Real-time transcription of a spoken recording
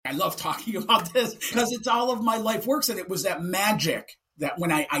I love talking about this because it's all of my life works. And it was that magic that when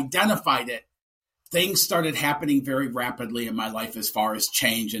I identified it, things started happening very rapidly in my life as far as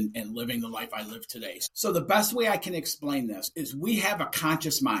change and living the life I live today. So the best way I can explain this is we have a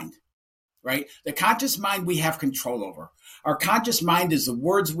conscious mind, right? The conscious mind we have control over. Our conscious mind is the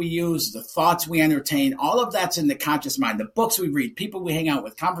words we use, the thoughts we entertain, all of that's in the conscious mind. The books we read, people we hang out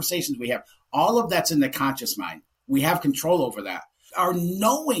with, conversations we have, all of that's in the conscious mind. We have control over that. Our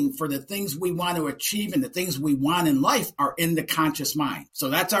knowing for the things we want to achieve and the things we want in life are in the conscious mind. So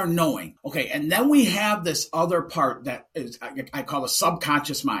that's our knowing. Okay. And then we have this other part that is, I call a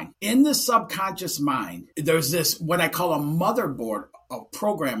subconscious mind. In the subconscious mind, there's this, what I call a motherboard of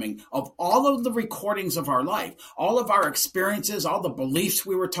programming of all of the recordings of our life, all of our experiences, all the beliefs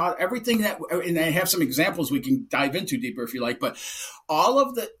we were taught, everything that, and I have some examples we can dive into deeper if you like, but all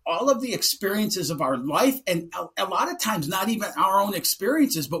of the experiences of our life, and a lot of times not even our own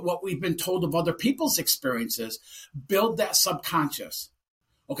experiences, but what we've been told of other people's experiences, build that subconscious.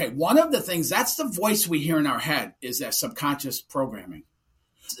 Okay, one of the things, that's the voice we hear in our head, is that subconscious programming.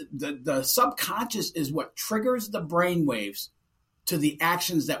 The subconscious is what triggers the brain waves to the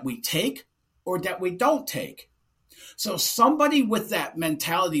actions that we take or that we don't take. So somebody with that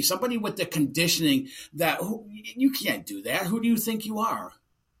mentality, somebody with the conditioning that you can't do that. Who do you think you are?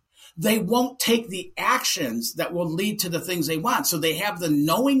 They won't take the actions that will lead to the things they want. So they have the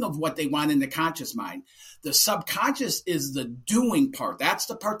knowing of what they want in the conscious mind. The subconscious is the doing part. That's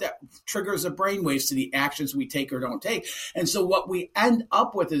the part that triggers the brainwaves to the actions we take or don't take. And so what we end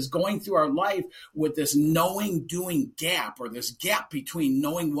up with is going through our life with this knowing doing gap, or this gap between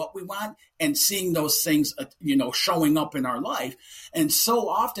knowing what we want and seeing those things, showing up in our life. And so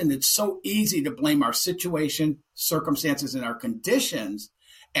often it's so easy to blame our situation, circumstances, and our conditions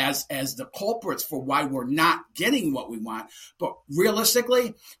as the culprits for why we're not getting what we want. But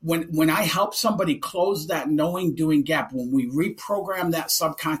realistically, when I help somebody close that knowing doing gap, when we reprogram that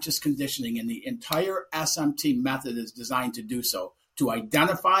subconscious conditioning, and the entire SMT method is designed to do so, to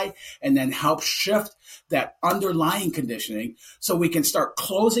identify and then help shift that underlying conditioning so we can start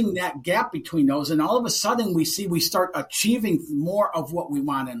closing that gap between those. And all of a sudden we start achieving more of what we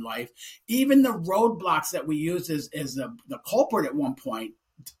want in life. Even the roadblocks that we used as the culprit at one point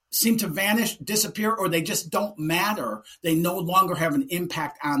seem to vanish, disappear, or they just don't matter. They no longer have an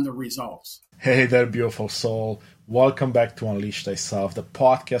impact on the results. Hey there, beautiful soul. Welcome back to Unleash Thyself, the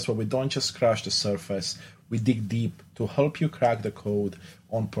podcast where we don't just scratch the surface, we dig deep to help you crack the code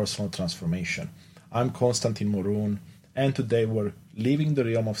on personal transformation. I'm Konstantin Morun, and today we're leaving the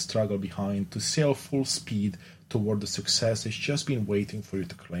realm of struggle behind to sail full speed toward the success that's just been waiting for you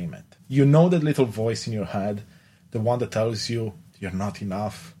to claim it. You know that little voice in your head, the one that tells you you're not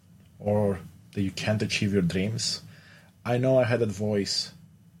enough, or that you can't achieve your dreams? I know I had that voice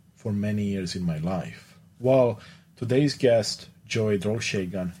for many years in my life. Well, today's guest, Joy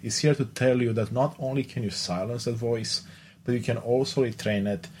Drolshagan, is here to tell you that not only can you silence that voice, but you can also retrain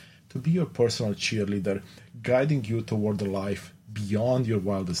it to be your personal cheerleader, guiding you toward a life beyond your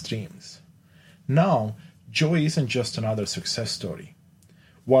wildest dreams. Now, Joy isn't just another success story.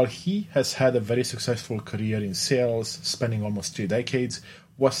 While he has had a very successful career in sales, spanning almost 3 decades,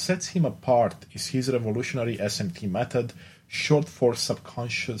 what sets him apart is his revolutionary SMT method, short for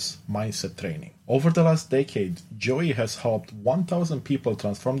subconscious mindset training. Over the last decade, Joey has helped 1,000 people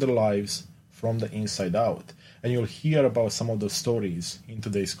transform their lives from the inside out, and you'll hear about some of those stories in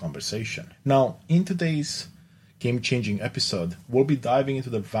today's conversation. Now, in today's game-changing episode, we'll be diving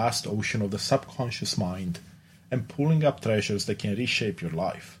into the vast ocean of the subconscious mind and pulling up treasures that can reshape your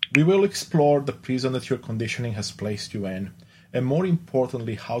life. We will explore the prison that your conditioning has placed you in, and more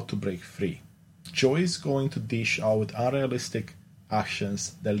importantly, how to break free. Joy is going to dish out unrealistic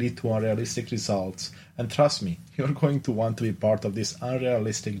actions that lead to unrealistic results, and trust me, you're going to want to be part of this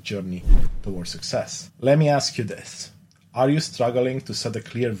unrealistic journey towards success. Let me ask you this. Are you struggling to set a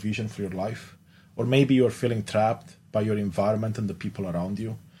clear vision for your life? Or maybe you're feeling trapped by your environment and the people around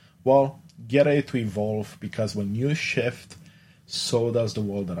you? Well, get ready to evolve, because when you shift, so does the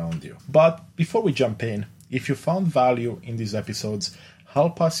world around you. But before we jump in, if you found value in these episodes,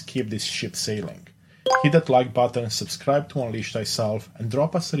 help us keep this ship sailing. Hit that like button, subscribe to Unleash Thyself, and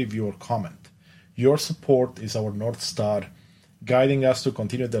drop us a review or comment. Your support is our North Star, guiding us to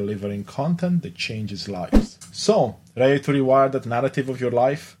continue delivering content that changes lives. So, ready to rewire that narrative of your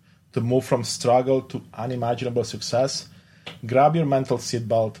life? To move from struggle to unimaginable success? Grab your mental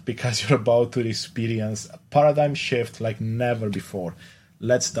seatbelt, because you're about to experience a paradigm shift like never before.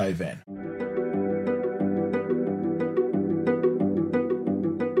 Let's dive in.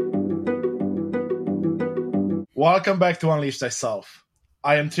 Welcome back to Unleash Thyself.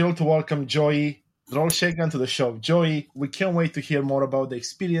 I am thrilled to welcome Joey Drolshagan to the show. Joey, we can't wait to hear more about the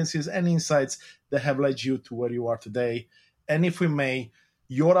experiences and insights that have led you to where you are today. And if we may,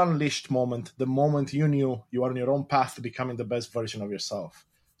 your unleashed moment, the moment you knew you are on your own path to becoming the best version of yourself.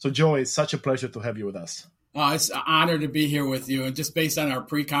 So Joey, it's such a pleasure to have you with us. It's an honor to be here with you. And just based on our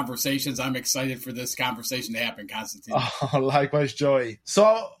pre-conversations, I'm excited for this conversation to happen, Constantine. Oh, likewise, Joey.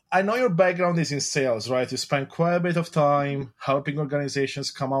 So I know your background is in sales, right? You spent quite a bit of time helping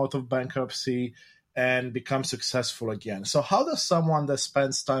organizations come out of bankruptcy and become successful again. So how does someone that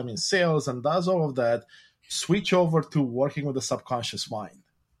spends time in sales and does all of that switch over to working with the subconscious mind?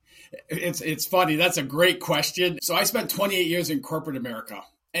 It's funny. That's a great question. So I spent 28 years in corporate America.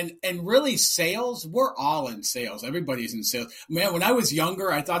 And really sales, we're all in sales. Everybody's in sales. Man, when I was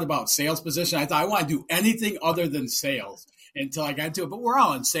younger, I thought about sales position. I thought I want to do anything other than sales until I got into it. But we're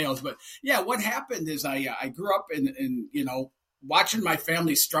all in sales. But yeah, what happened is I grew up in watching my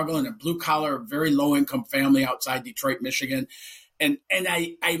family struggle in a blue collar, very low income family outside Detroit, Michigan. And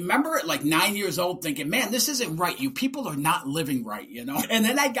I remember at like 9 years old thinking, man, this isn't right. You people are not living right, And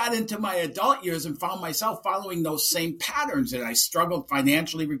then I got into my adult years and found myself following those same patterns. And I struggled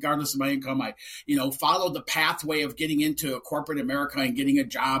financially, regardless of my income. I, followed the pathway of getting into corporate America and getting a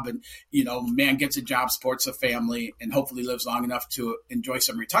job. And, man gets a job, supports a family, and hopefully lives long enough to enjoy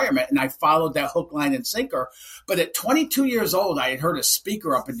some retirement. And I followed that hook, line, and sinker. But at 22 years old, I had heard a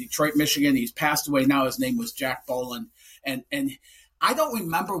speaker up in Detroit, Michigan. He's passed away now. His name was Jack Boland. And I don't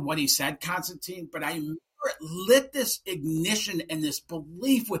remember what he said, Constantine, but I remember it lit this ignition and this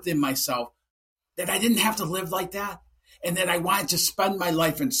belief within myself that I didn't have to live like that, and that I wanted to spend my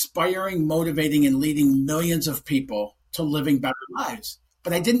life inspiring, motivating, and leading millions of people to living better lives.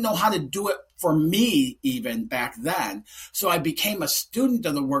 But I didn't know how to do it for me even back then. So I became a student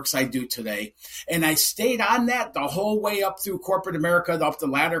of the works I do today. And I stayed on that the whole way up through corporate America, up the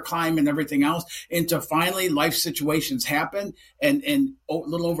ladder climb and everything else, until finally life situations happened. And a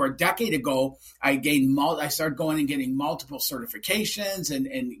little over a decade ago, I started going and getting multiple certifications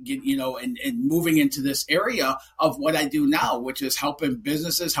and moving into this area of what I do now, which is helping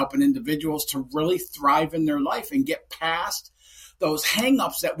businesses, helping individuals to really thrive in their life and get past those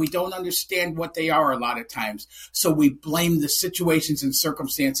hangups that we don't understand what they are a lot of times. So we blame the situations and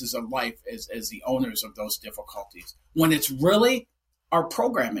circumstances of life as the owners of those difficulties, when it's really our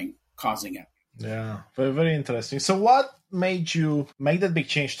programming causing it. Yeah, very, very interesting. So what made you make that big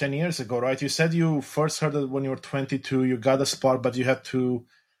change 10 years ago, right? You said you first heard it when you were 22, you got a spark, but you had to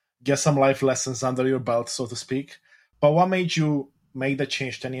get some life lessons under your belt, so to speak. But what made you make that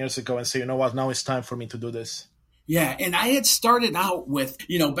change 10 years ago and say, you know what, now it's time for me to do this? Yeah. And I had started out with,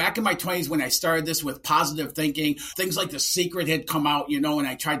 back in my 20s when I started this with positive thinking, things like The Secret had come out, and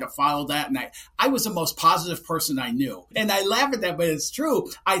I tried to follow that. And I was the most positive person I knew. And I laugh at that, but it's true.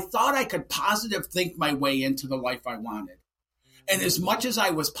 I thought I could positive think my way into the life I wanted. And as much as I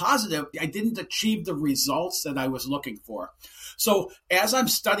was positive, I didn't achieve the results that I was looking for. So as I'm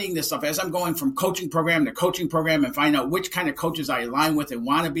studying this stuff, as I'm going from coaching program to coaching program and find out which kind of coaches I align with and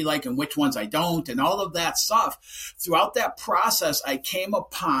want to be like and which ones I don't and all of that stuff, throughout that process, I came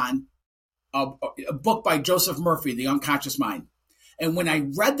upon a book by Joseph Murphy, The Unconscious Mind. And when I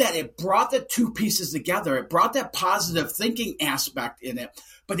read that, it brought the two pieces together. It brought that positive thinking aspect in it,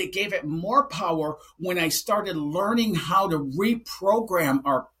 but it gave it more power when I started learning how to reprogram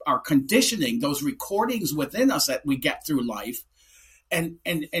our conditioning, those recordings within us that we get through life, and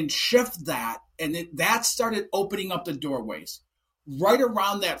shift that. And that started opening up the doorways. Right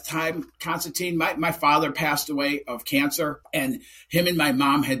around that time, Constantine, my father passed away of cancer, and him and my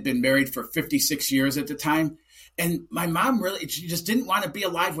mom had been married for 56 years at the time. And my mom she just didn't want to be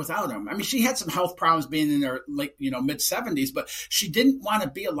alive without him. I mean, she had some health problems being in her mid 70s, but she didn't want to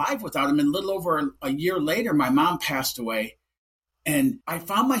be alive without him. And a little over a year later, my mom passed away. And I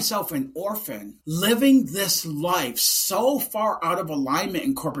found myself an orphan living this life so far out of alignment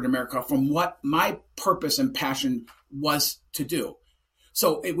in corporate America from what my purpose and passion was to do.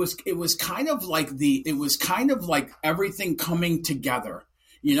 So it was kind of like everything coming together.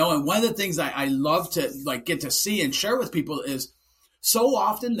 And one of the things I love to get to see and share with people is so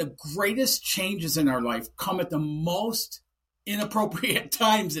often the greatest changes in our life come at the most inappropriate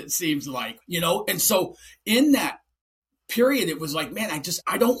times, it seems like, and so in that period, it was like, man,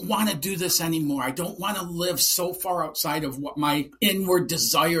 I don't want to do this anymore. I don't want to live so far outside of what my inward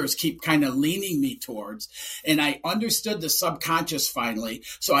desires keep kind of leaning me towards. And I understood the subconscious finally,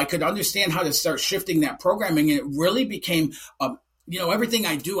 so I could understand how to start shifting that programming. And it really became everything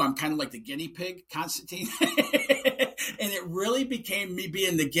I do, I'm kind of like the guinea pig, Constantine. And it really became me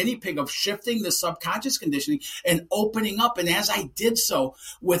being the guinea pig of shifting the subconscious conditioning and opening up. And as I did so,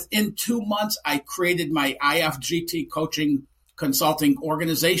 within 2 months, I created my IFGT coaching consulting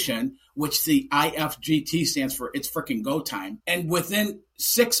organization, which the IFGT stands for It's Frickin' Go Time. And within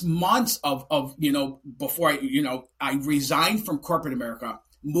 6 months of before I resigned from corporate America,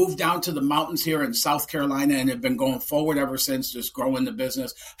 moved down to the mountains here in South Carolina, and have been going forward ever since, just growing the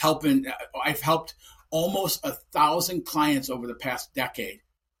business, I've helped almost 1,000 clients over the past decade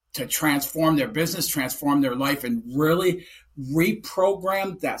to transform their business, transform their life, and really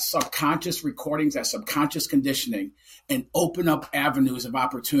reprogram that subconscious recordings, that subconscious conditioning, and open up avenues of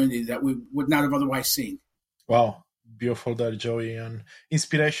opportunity that we would not have otherwise seen. Wow. Beautiful there, Joey, and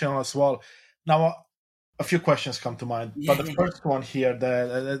inspirational as well. Now, a few questions come to mind, but the first one here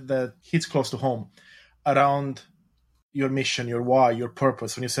that hits close to home around your mission, your why, your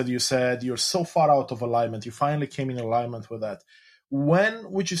purpose. When you said you're so far out of alignment, you finally came in alignment with that.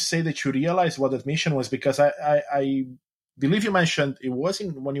 When would you say that you realized what that mission was? Because I believe you mentioned it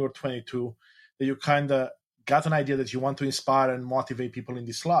wasn't when you were 22 that you kind of got an idea that you want to inspire and motivate people in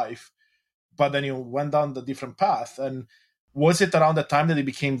this life, but then you went down the different path. And was it around the time that it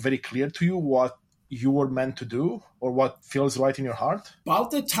became very clear to you what you were meant to do or what feels right in your heart?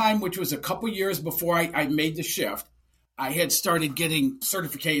 About the time, which was a couple years before I made the shift, I had started getting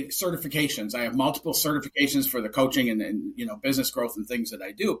certifications. I have multiple certifications for the coaching and business growth and things that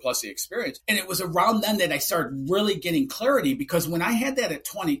I do, plus the experience. And it was around then that I started really getting clarity, because when I had that at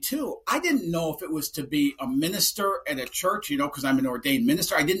 22, I didn't know if it was to be a minister at a church, because I'm an ordained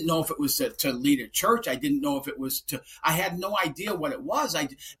minister. I didn't know if it was to lead a church. I didn't know if it was I had no idea what it was.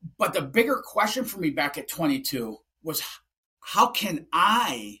 But the bigger question for me back at 22 was, how can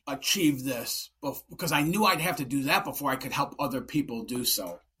I achieve this? Because I knew I'd have to do that before I could help other people do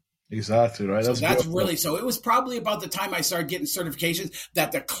so. Exactly, right. So so it was probably about the time I started getting certifications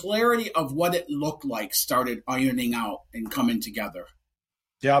that the clarity of what it looked like started ironing out and coming together.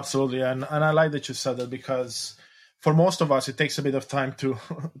 Yeah, absolutely. And I like that you said that, because for most of us, it takes a bit of time to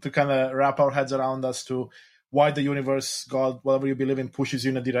kind of wrap our heads around as to why the universe, God, whatever you believe in, pushes you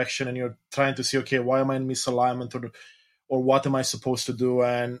in a direction, and you're trying to see, okay, why am I in misalignment, or what am I supposed to do?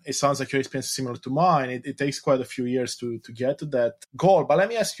 And it sounds like your experience is similar to mine. It takes quite a few years to get to that goal. But let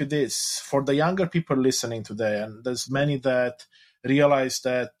me ask you this, for the younger people listening today, and there's many that realize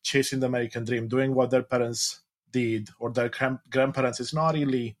that chasing the American dream, doing what their parents did or their grandparents, is not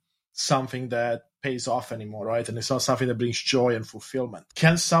really something that pays off anymore, right? And it's not something that brings joy and fulfillment.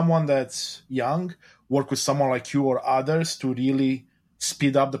 Can someone that's young work with someone like you or others to really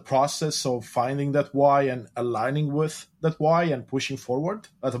speed up the process of finding that why and aligning with that why and pushing forward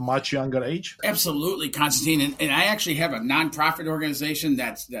at a much younger age? Absolutely, Constantine. And I actually have a nonprofit organization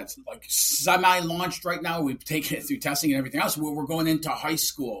that's like semi-launched right now. We've taken it through testing and everything else, where we're going into high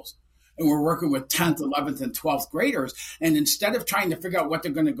schools. And we're working with 10th, 11th, and 12th graders. And instead of trying to figure out what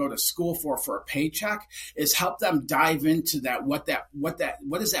they're going to go to school for a paycheck, is help them dive into that. What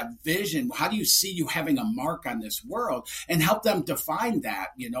is that vision? How do you see you having a mark on this world? And help them define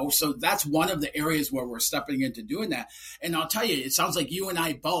that, So that's one of the areas where we're stepping into doing that. And I'll tell you, it sounds like you and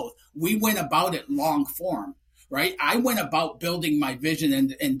I both, we went about it long form. Right? I went about building my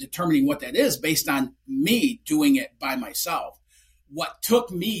vision and determining what that is based on me doing it by myself. What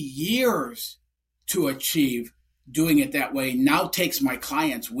took me years to achieve doing it that way now takes my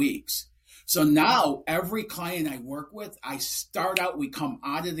clients weeks. So now every client I work with, we come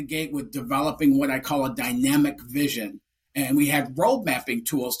out of the gate with developing what I call a dynamic vision. And we have road mapping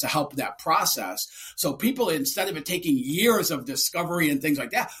tools to help that process. So people, instead of it taking years of discovery and things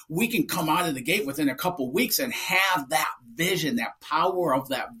like that, we can come out of the gate within a couple weeks and have that vision, that power of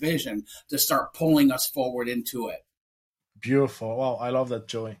that vision to start pulling us forward into it. Beautiful. Wow, I love that,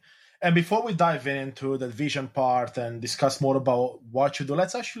 Joey. And before we dive into the vision part and discuss more about what you do,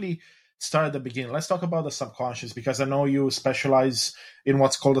 let's actually start at the beginning. Let's talk about the subconscious, because I know you specialize in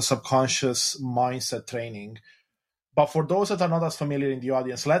what's called the subconscious mindset training. But for those that are not as familiar in the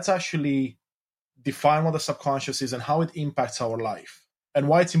audience, let's actually define what the subconscious is and how it impacts our life and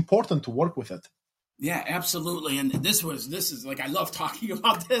why it's important to work with it. Yeah, absolutely. And this is like, I love talking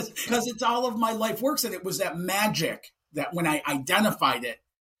about this because it's all of my life works. And it was that magic that when I identified it,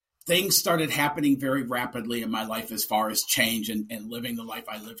 things started happening very rapidly in my life as far as change and living the life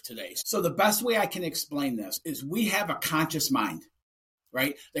I live today. So the best way I can explain this is we have a conscious mind,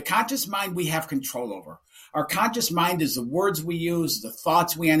 right? The conscious mind we have control over. Our conscious mind is the words we use, the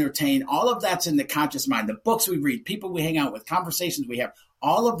thoughts we entertain, all of that's in the conscious mind. The books we read, people we hang out with, conversations we have,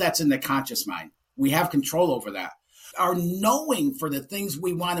 all of that's in the conscious mind. We have control over that. Our knowing for the things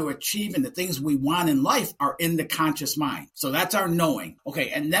we want to achieve and the things we want in life are in the conscious mind. So that's our knowing. Okay.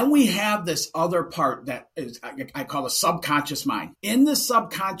 And then we have this other part that is, I call a subconscious mind. In the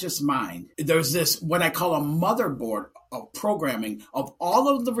subconscious mind, there's this, what I call a motherboard of programming of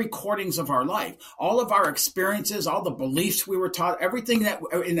all of the recordings of our life, all of our experiences, all the beliefs we were taught, everything that,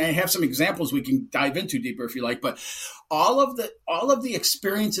 and I have some examples we can dive into deeper if you like, but all of the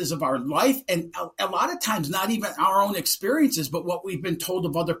experiences of our life, and a lot of times not even our own experiences, but what we've been told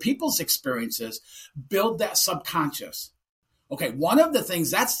of other people's experiences, build that subconscious. Okay, one of the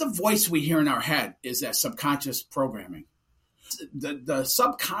things, that's the voice we hear in our head, is that subconscious programming. The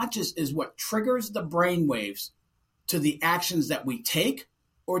subconscious is what triggers the brain waves to the actions that we take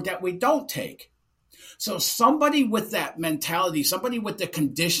or that we don't take. So somebody with that mentality, somebody with the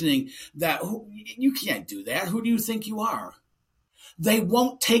conditioning that you can't do that. Who do you think you are? They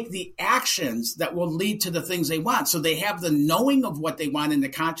won't take the actions that will lead to the things they want. So they have the knowing of what they want in the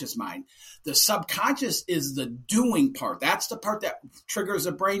conscious mind. The subconscious is the doing part. That's the part that triggers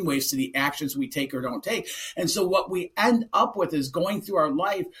the brainwaves to the actions we take or don't take. And so what we end up with is going through our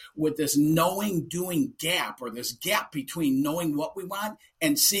life with this knowing doing gap, or this gap between knowing what we want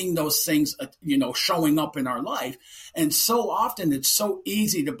and seeing those things, showing up in our life. And so often it's so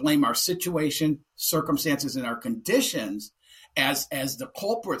easy to blame our situation, circumstances, and our conditions as the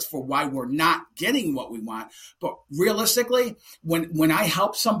culprits for why we're not getting what we want. But realistically, when I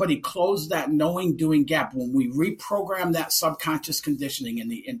help somebody close that knowing doing gap, when we reprogram that subconscious conditioning, and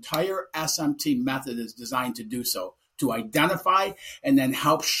the entire SMT method is designed to do so, to identify and then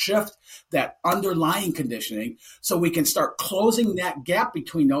help shift that underlying conditioning so we can start closing that gap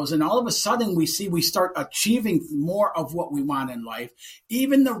between those. And all of a sudden we start achieving more of what we want in life.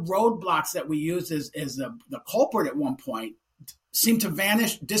 Even the roadblocks that we used as the culprit at one point seem to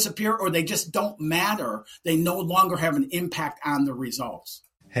vanish, disappear, or they just don't matter. They no longer have an impact on the results.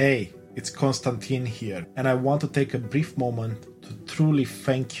 Hey, it's Konstantin here, and I want to take a brief moment to truly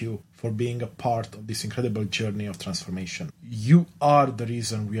thank you for being a part of this incredible journey of transformation. You are the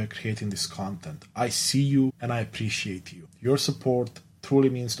reason we are creating this content. I see you and I appreciate you. Your support truly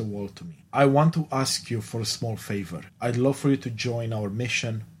means the world to me. I want to ask you for a small favor. I'd love for you to join our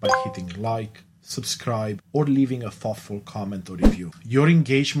mission by hitting like, subscribe, or leaving a thoughtful comment or review. Your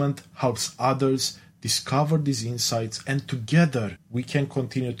engagement helps others discover these insights, and together we can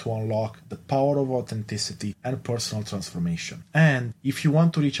continue to unlock the power of authenticity and personal transformation. And if you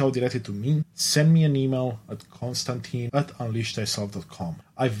want to reach out directly to me, send me an email at konstantin@unleashthyself.com.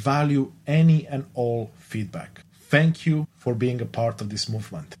 I value any and all feedback. Thank you for being a part of this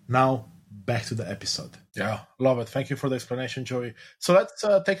movement. Now, back to the episode. Yeah, love it. Thank you for the explanation, Joey. So let's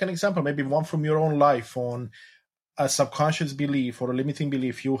take an example, maybe one from your own life, on a subconscious belief or a limiting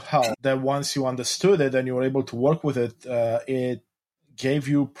belief you held that once you understood it and you were able to work with it, it gave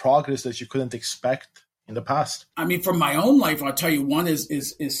you progress that you couldn't expect in the past. I mean, from my own life, I'll tell you, one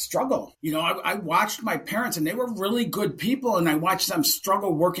is struggle. I watched my parents, and they were really good people, and I watched them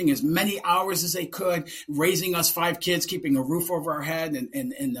struggle working as many hours as they could, raising us 5 kids, keeping a roof over our head,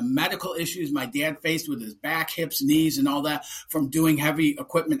 and the medical issues my dad faced with his back, hips, knees, and all that from doing heavy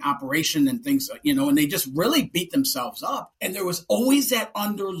equipment operation and things, and they just really beat themselves up. And there was always that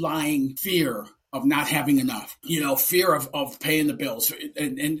underlying fear of not having enough, fear of paying the bills.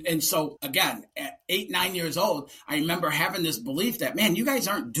 And so again, at 8, 9 years old, I remember having this belief that, man, you guys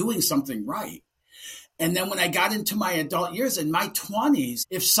aren't doing something right. And then when I got into my adult years, in my 20s,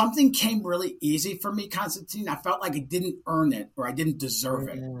 if something came really easy for me, Konstantin, I felt like I didn't earn it or I didn't deserve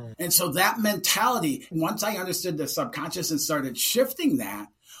it. And so that mentality, once I understood the subconscious and started shifting that,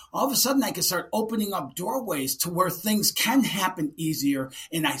 all of a sudden I could start opening up doorways to where things can happen easier,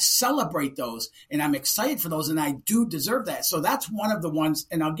 and I celebrate those, and I'm excited for those, and I do deserve that. So that's one of the ones,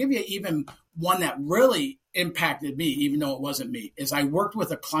 and I'll give you even one that really impacted me, even though it wasn't me, is I worked with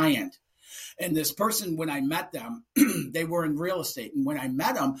a client. And this person, when I met them, they were in real estate. And when I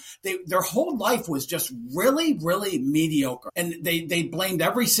met them, their whole life was just really, really mediocre. And they blamed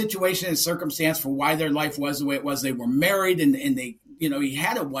every situation and circumstance for why their life was the way it was. They were married, and they, he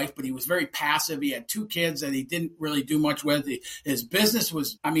had a wife, but he was very passive. He had 2 kids that he didn't really do much with. His business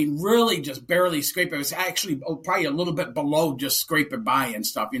was, really just barely scraping. It was actually probably a little bit below just scraping by and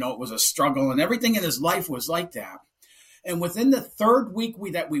stuff. It was a struggle, and everything in his life was like that. And within the 3rd week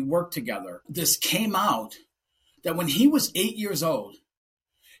that we worked together, this came out that when he was 8 years old,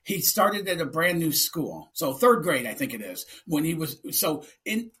 he started at a brand new school. So third grade, I think it is. When he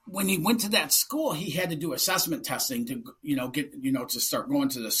went to that school, he had to do assessment testing to, to start going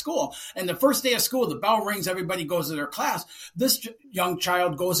to the school. And the first day of school, the bell rings, everybody goes to their class. This young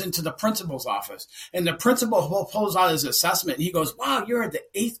child goes into the principal's office, and the principal pulls out his assessment. And he goes, wow, you're at the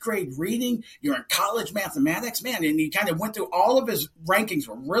 8th grade reading. You're in college mathematics, man. And he kind of went through all of his rankings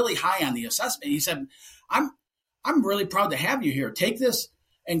were really high on the assessment. He said, I'm really proud to have you here. Take this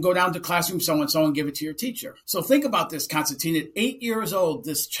and go down to classroom so-and-so and give it to your teacher. So think about this, Constantine. At 8 years old,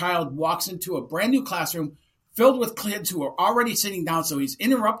 this child walks into a brand new classroom filled with kids who are already sitting down, so he's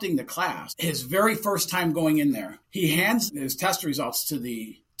interrupting the class. His very first time going in there. He hands his test results to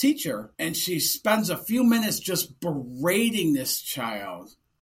the teacher, and she spends a few minutes just berating this child.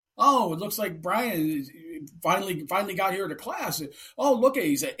 Oh, it looks like Brian finally got here to class. Oh, look,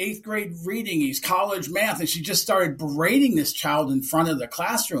 he's at 8th grade reading. He's college math. And she just started berating this child in front of the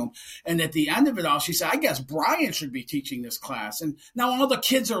classroom. And at the end of it all, she said, I guess Brian should be teaching this class. And now all the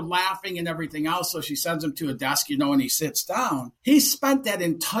kids are laughing and everything else. So she sends him to a desk, and he sits down. He spent that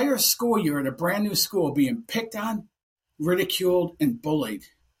entire school year at a brand new school being picked on, ridiculed, and bullied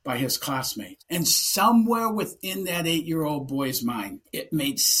by his classmates. And somewhere within that 8-year-old boy's mind, it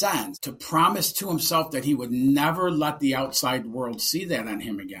made sense to promise to himself that he would never let the outside world see that on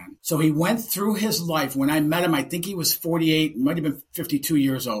him again. So he went through his life. When I met him, I think he was 48, might have been 52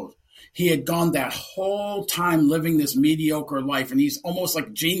 years old. He had gone that whole time living this mediocre life, and he's almost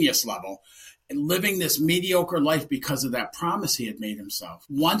like genius level, and living this mediocre life because of that promise he had made himself.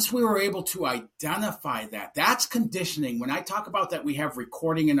 Once we were able to identify that, that's conditioning. When I talk about that, we have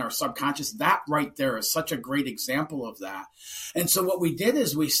recording in our subconscious. That right there is such a great example of that. And so what we did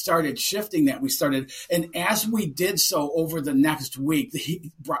is we started shifting that. And as we did so over the next week,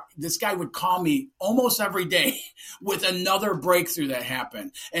 this guy would call me almost every day with another breakthrough that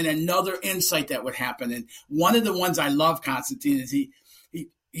happened and another insight that would happen. And one of the ones I love, Constantine, is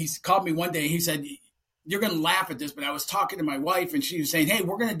he called me one day. He said, you're going to laugh at this, but I was talking to my wife and she was saying, hey,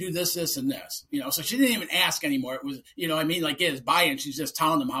 we're going to do this, this, and this. So she didn't even ask anymore. It was, like his buy-in. She's just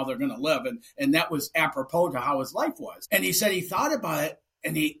telling them how they're going to live. And that was apropos to how his life was. And he said he thought about it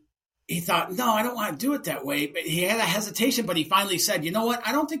and he thought, no, I don't want to do it that way. But he had a hesitation, but he finally said, you know what?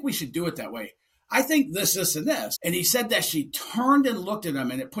 I don't think we should do it that way. I think this, and this. And he said that she turned and looked at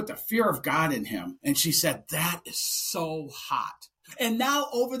him and it put the fear of God in him. And she said, that is so hot. And now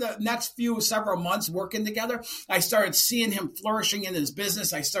over the next several months working together, I started seeing him flourishing in his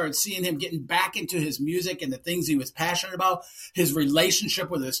business. I started seeing him getting back into his music and the things he was passionate about. His relationship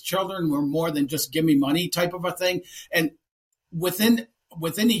with his children were more than just give me money type of a thing. And within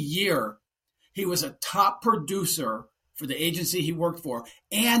a year, he was a top producer for the agency he worked for.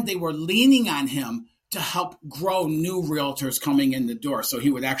 And they were leaning on him to help grow new realtors coming in the door. So he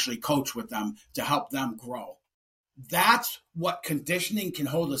would actually coach with them to help them grow. That's what conditioning can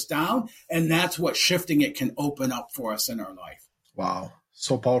hold us down, and that's what shifting it can open up for us in our life. Wow.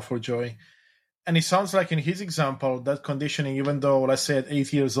 So powerful, Joey. And it sounds like in his example, that conditioning, even though, let's say at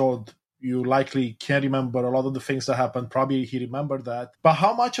 8 years old, you likely can't remember a lot of the things that happened. Probably he remembered that. But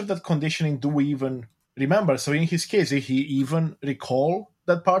how much of that conditioning do we even remember? So in his case, did he even recall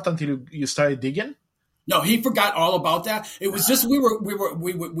that part until you started digging? No, he forgot all about that. It was just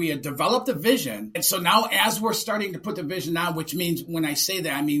we had developed a vision, and so now as we're starting to put the vision on, which means when I say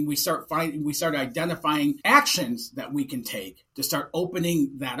that, I mean we start identifying actions that we can take to start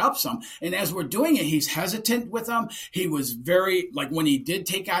opening that up some. And as we're doing it, he's hesitant with them. He was very when he did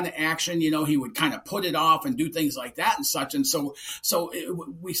take on action, he would kind of put it off and do things like that and such. And so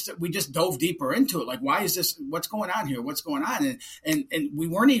we just dove deeper into it. Like, why is this? What's going on here? What's going on? And we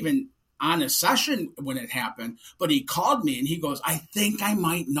weren't even on a session when it happened, but he called me and he goes, I think I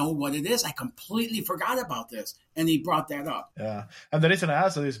might know what it is. I completely forgot about this. And he brought that up. Yeah. And the reason I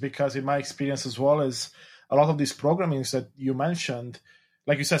asked that is because in my experience as well is a lot of these programmings that you mentioned,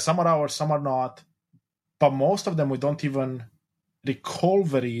 like you said, some are ours, some are not, but most of them we don't even recall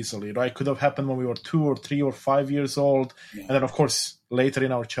very easily, right? Could have happened when we were 2 or 3 or 5 years old. Yeah. And then, of course, later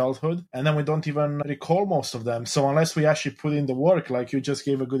in our childhood. And then we don't even recall most of them. So unless we actually put in the work, like you just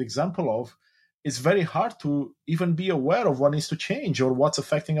gave a good example of, it's very hard to even be aware of what needs to change or what's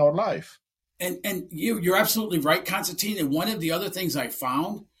affecting our life. And you're absolutely right, Constantine. And one of the other things I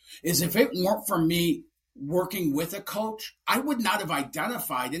found is if it weren't for me working with a coach, I would not have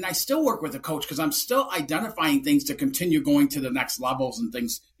identified, and I still work with a coach because I'm still identifying things to continue going to the next levels and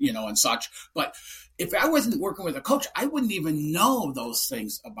things, and such. But if I wasn't working with a coach, I wouldn't even know those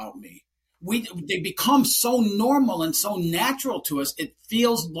things about me. They become so normal and so natural to us. It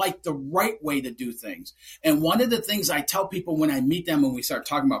feels like the right way to do things. And one of the things I tell people when I meet them, when we start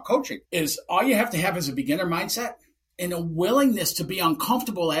talking about coaching, is all you have to have is a beginner mindset and a willingness to be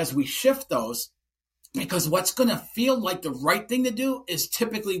uncomfortable as we shift those, because what's going to feel like the right thing to do is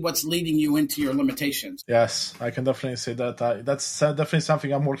typically what's leading you into your limitations. Yes, I can definitely say that. That's definitely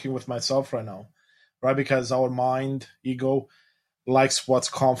something I'm working with myself right now, right? Because our mind, ego, likes what's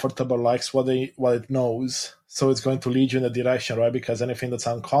comfortable, likes what it knows. So it's going to lead you in a direction, right? Because anything that's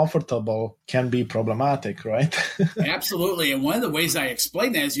uncomfortable can be problematic, right? Absolutely. And one of the ways I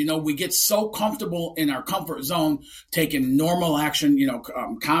explain that is, we get so comfortable in our comfort zone, taking normal action,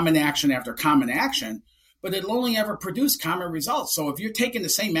 common action after common action, but it'll only ever produce common results. So if you're taking the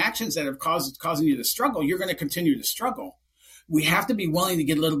same actions that have causing you to struggle, you're going to continue to struggle. We have to be willing to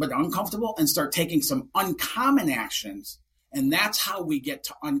get a little bit uncomfortable and start taking some uncommon actions. And that's how we get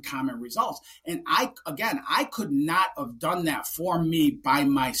to uncommon results. And I could not have done that for me by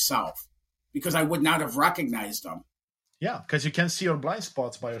myself, because I would not have recognized them. Yeah, because you can see your blind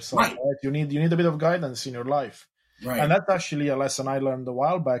spots by yourself. Right. You need a bit of guidance in your life. Right. And that's actually a lesson I learned a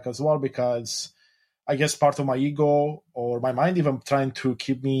while back as well, because I guess part of my ego or my mind even trying to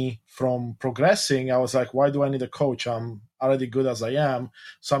keep me from progressing, I was like, why do I need a coach? I'm already good as I am,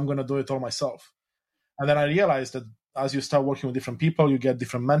 so I'm going to do it all myself. And then I realized that as you start working with different people, you get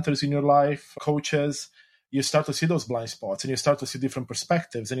different mentors in your life, coaches, you start to see those blind spots and you start to see different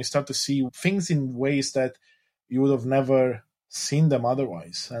perspectives and you start to see things in ways that you would have never seen them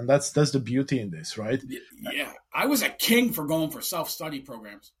otherwise. And that's the beauty in this, right? Yeah. I was a king for going for self-study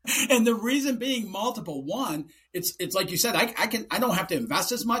programs. And the reason being multiple. One, it's like you said, I don't have to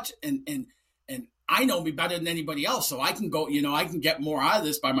invest as much and I know me better than anybody else. So I can go, I can get more out of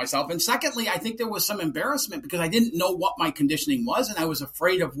this by myself. And secondly, I think there was some embarrassment because I didn't know what my conditioning was and I was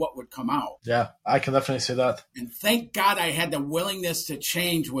afraid of what would come out. Yeah, I can definitely say that. And thank God I had the willingness to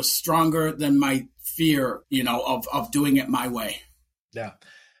change was stronger than my fear, of doing it my way. Yeah.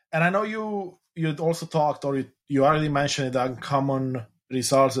 And I know you'd also talked, or you already mentioned the uncommon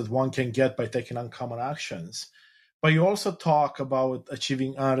results that one can get by taking uncommon actions. But you also talk about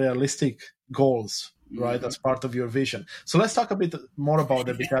achieving unrealistic goals, right? Mm-hmm. That's part of your vision. So let's talk a bit more about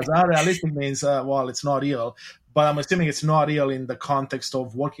it, because unrealistic means, it's not real. But I'm assuming it's not real in the context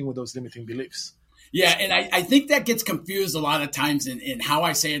of working with those limiting beliefs. Yeah, and I think that gets confused a lot of times in how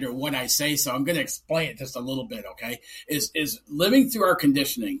I say it or what I say. So I'm going to explain it just a little bit, okay? Is living through our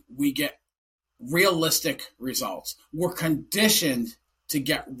conditioning, we get realistic results. We're conditioned to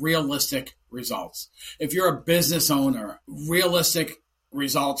get realistic results. If you're a business owner, realistic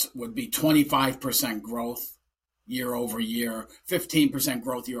results would be 25% growth year over year, 15%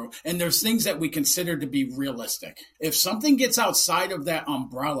 growth year over. And there's things that we consider to be realistic. If something gets outside of that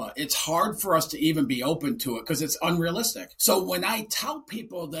umbrella, it's hard for us to even be open to it because it's unrealistic. So when I tell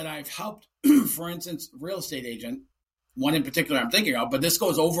people that I've helped, for instance, real estate agent, one in particular I'm thinking of, but this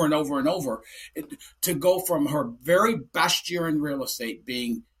goes over and over and over, to go from her very best year in real estate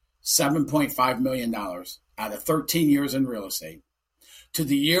being $7.5 million out of 13 years in real estate, to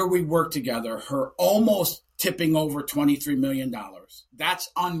the year we worked together, her almost tipping over $23 million. That's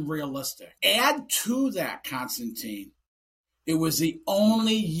unrealistic. Add to that, Constantine, it was the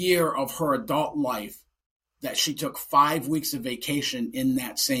only year of her adult life that she took 5 weeks of vacation in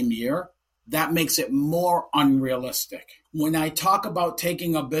that same year. That makes it more unrealistic. When I talk about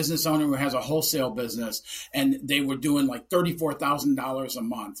taking a business owner who has a wholesale business and they were doing like $34,000 a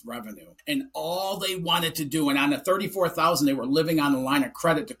month revenue, and all they wanted to do, and on the $34,000, they were living on the line of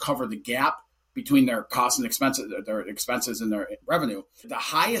credit to cover the gap between their costs and expenses and their revenue. The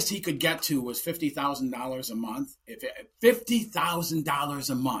highest he could get to was $50,000 a month. If $50,000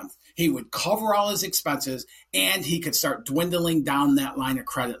 a month, he would cover all his expenses and he could start dwindling down that line of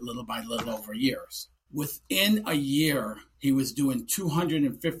credit little by little over years. Within a year, he was doing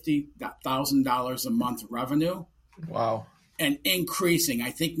 $250,000 a month revenue. Wow. And increasing.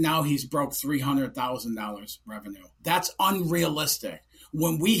 I think now he's broke $300,000 revenue. That's unrealistic.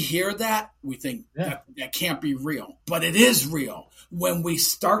 When we hear that, we think that can't be real, but it is real. When we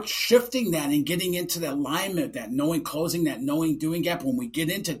start shifting that and getting into the alignment, that knowing, closing that knowing, doing gap, when we get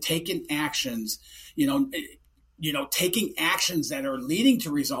into taking actions, taking actions that are leading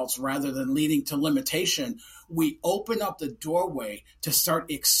to results rather than leading to limitation, we open up the doorway to start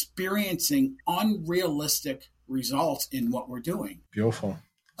experiencing unrealistic results in what we're doing. Beautiful.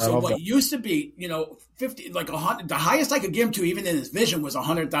 I So love what that. used to be, 50, like 100, the highest I could give him to, even in his vision, was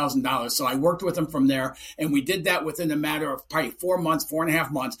 $100,000. So I worked with him from there, and we did that within a matter of probably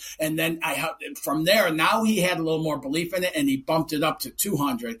 4.5 months. And then from there, now he had a little more belief in it, and he bumped it up to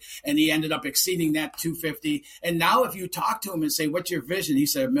 200, and he ended up exceeding that 250. And now if you talk to him and say, what's your vision? He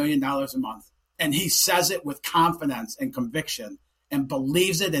said $1 million a month. And he says it with confidence and conviction, and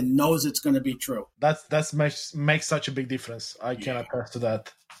believes it and knows it's going to be true. That makes such a big difference. I can attest to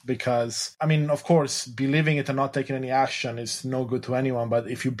that, because, I mean, of course, believing it and not taking any action is no good to anyone. But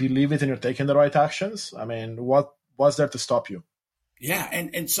if you believe it and you're taking the right actions, I mean, what's there to stop you? Yeah.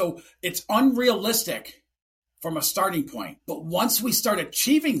 And so it's unrealistic from a starting point. But once we start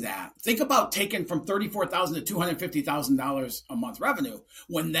achieving that, think about taking from $34,000 to $250,000 a month revenue.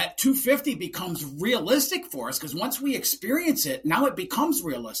 When that 250 becomes realistic for us, because once we experience it, now it becomes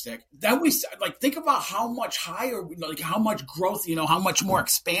realistic. Then we think about how much higher, like how much growth, how much more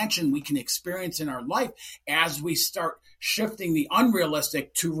expansion we can experience in our life as we start shifting the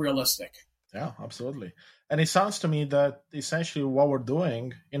unrealistic to realistic. Yeah, absolutely. And it sounds to me that essentially what we're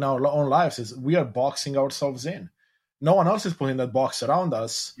doing in our own lives is we are boxing ourselves in. No one else is putting that box around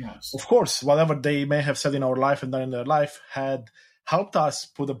us. Yes. Of course, whatever they may have said in our life and done in their life had helped us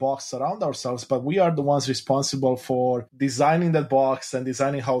put a box around ourselves, but we are the ones responsible for designing that box and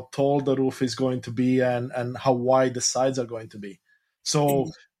designing how tall the roof is going to be and how wide the sides are going to be. So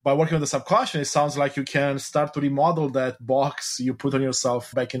by working on the subconscious, it sounds like you can start to remodel that box you put on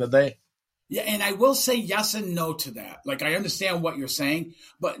yourself back in the day. Yeah, and I will say yes and no to that. Like, I understand what you're saying,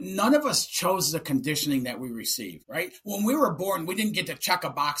 but none of us chose the conditioning that we received, right? When we were born, we didn't get to check a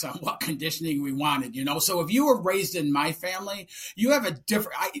box on what conditioning we wanted, So if you were raised in my family, you have a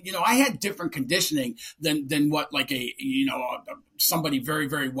different, I had different conditioning than what like somebody very,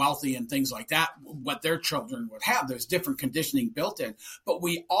 very wealthy and things like that, what their children would have. There's different conditioning built in, but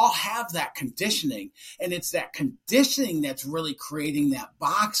we all have that conditioning, and it's that conditioning that's really creating that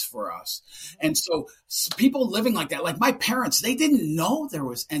box for us. And so people living like that, like my parents, they didn't know there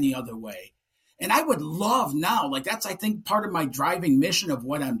was any other way. And I would love now, like that's, I think, part of my driving mission of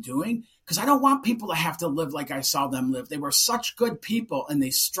what I'm doing, because I don't want people to have to live like I saw them live. They were such good people and they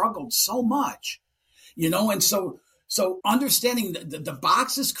struggled so much, and so understanding the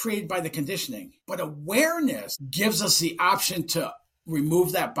box is created by the conditioning, but awareness gives us the option to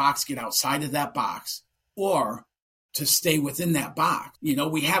remove that box, get outside of that box, or to stay within that box. We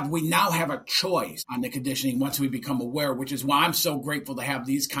now have a choice on the conditioning once we become aware, which is why I'm so grateful to have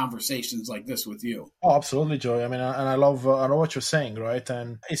these conversations like this with you. Oh, absolutely, Joey. I mean, and I love what you're saying, right?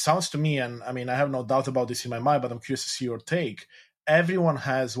 And it sounds to me, and I mean, I have no doubt about this in my mind, but I'm curious to see your take. Everyone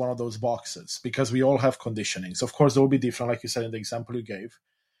has one of those boxes because we all have conditionings. Of course, they will be different, like you said in the example you gave.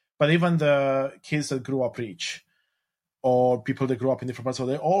 But even the kids that grew up rich, or people that grew up in different parts of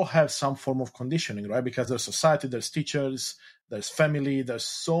the world, they all have some form of conditioning, right? Because there's society, there's teachers, there's family, there's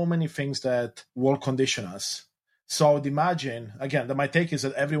so many things that will condition us. So I would imagine, again, that my take is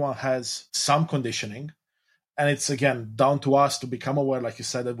that everyone has some conditioning, and it's, again, down to us to become aware, like you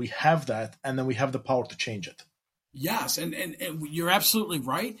said, that we have that, and then we have the power to change it. Yes, and you're absolutely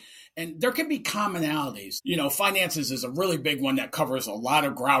right. And there can be commonalities. Finances is a really big one that covers a lot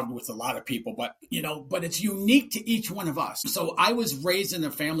of ground with a lot of people, but it's unique to each one of us. So I was raised in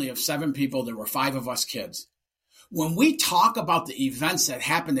a family of 7 people. There were 5 of us kids. When we talk about the events that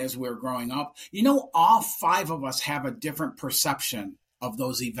happened as we were growing up, all 5 of us have a different perception of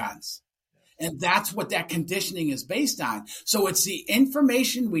those events. And that's what that conditioning is based on. So it's the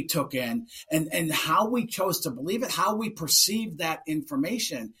information we took in and how we chose to believe it, how we perceive that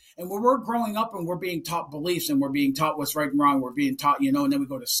information. And when we're growing up and we're being taught beliefs and we're being taught what's right and wrong, we're being taught, and then we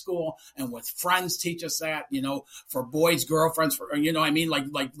go to school and with friends teach us that, for boys, girlfriends,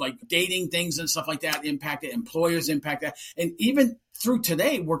 like dating things and stuff like that impact it, employers impact that. And even through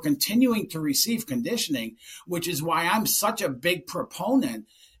today, we're continuing to receive conditioning, which is why I'm such a big proponent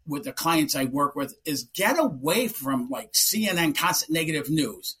with the clients I work with is get away from like CNN constant negative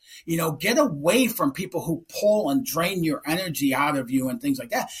news, get away from people who pull and drain your energy out of you and things like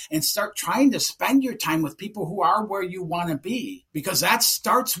that, and start trying to spend your time with people who are where you want to be, because that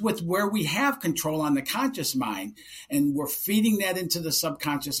starts with where we have control on the conscious mind and we're feeding that into the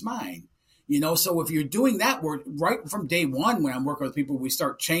subconscious mind. So if you're doing that, we're right from day one when I'm working with people, we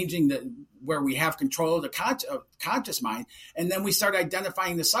start changing where we have control of the conscious mind. And then we start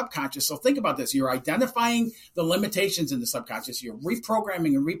identifying the subconscious. So think about this. You're identifying the limitations in the subconscious. You're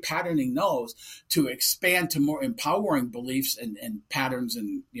reprogramming and repatterning those to expand to more empowering beliefs and patterns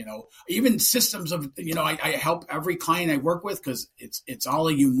and, even systems of, I help every client I work with because it's all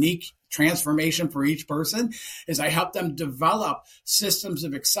a unique transformation for each person, is I help them develop systems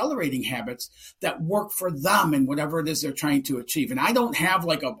of accelerating habits that work for them and whatever it is they're trying to achieve. And I don't have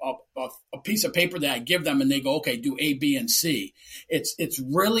like a piece of paper that I give them and they go, okay, do A, B, and C. It's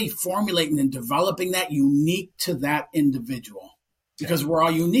really formulating and developing that unique to that individual because we're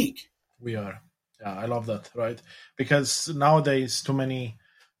all unique. We are. Yeah, I love that, right? Because nowadays, too many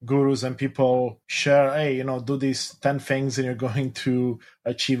gurus and people share, hey, do these 10 things and you're going to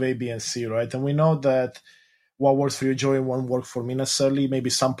achieve A, B, and C, right? And we know that what works for you, Joey, won't work for me necessarily. Maybe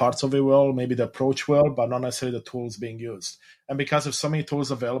some parts of it will, maybe the approach will, but not necessarily the tools being used. And because there's so many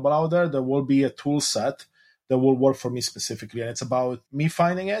tools available out there, there will be a tool set that will work for me specifically. And it's about me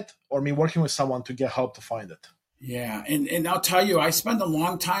finding it or me working with someone to get help to find it. Yeah. And I'll tell you, I spent a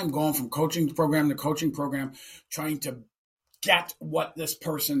long time going from coaching program to coaching program, trying to get what this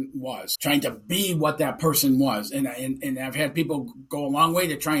person was, trying to be what that person was. And I've had people go a long way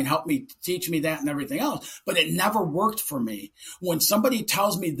to try and help me, teach me that and everything else, but it never worked for me. When somebody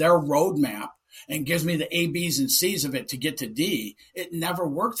tells me their roadmap and gives me the A, B's, and C's of it to get to D, it never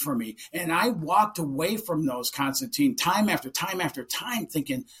worked for me. And I walked away from those, Constantine, time after time after time,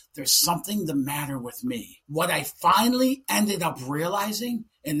 thinking there's something the matter with me. What I finally ended up realizing,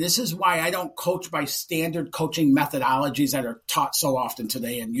 and this is why I don't coach by standard coaching methodologies that are taught so often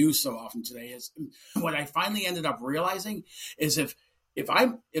today and used so often today, is what I finally ended up realizing is if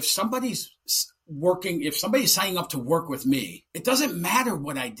somebody's signing up to work with me, it doesn't matter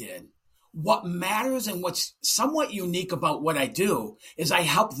what I did. What matters and what's somewhat unique about what I do is I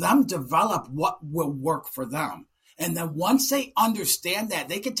help them develop what will work for them. And then once they understand that,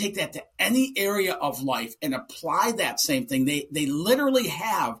 they can take that to any area of life and apply that same thing. They literally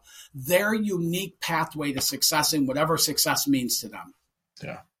have their unique pathway to success in whatever success means to them.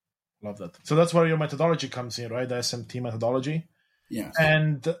 Yeah, love that. So that's where your methodology comes in, right? The SMT methodology. Yes.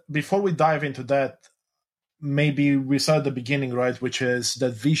 And before we dive into that, maybe we start at the beginning, right? Which is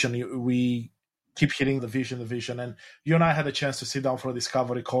that vision. We keep hitting the vision. And you and I had a chance to sit down for a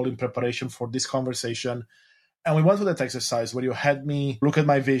discovery call in preparation for this conversation. And we went through that exercise where you had me look at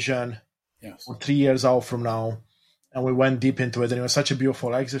my vision for 3 years out from now. And we went deep into it. And it was such a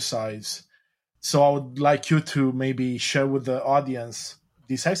beautiful exercise. So I would like you to maybe share with the audience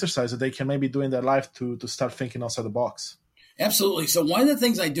this exercise that they can maybe do in their life to start thinking outside the box. Absolutely. So one of the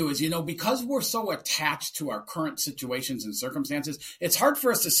things I do is, because we're so attached to our current situations and circumstances, it's hard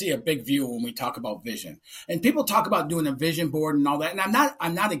for us to see a big view when we talk about vision. And people talk about doing a vision board and all that. And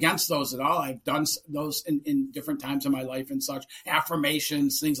I'm not against those at all. I've done those in different times in my life and such.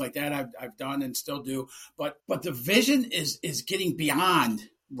 Affirmations, things like that I've done and still do. But the vision is getting beyond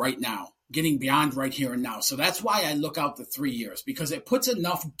right now, getting beyond right here and now. So that's why I look out the 3 years, because it puts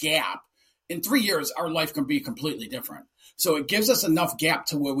enough gap. In 3 years, our life can be completely different. So it gives us enough gap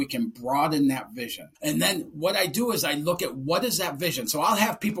to where we can broaden that vision. And then what I do is I look at what is that vision. So I'll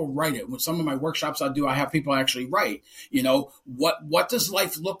have people write it. With some of my workshops I have people actually write, what does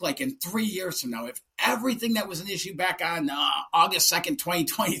life look like in 3 years from now? If everything that was an issue back on August 2nd,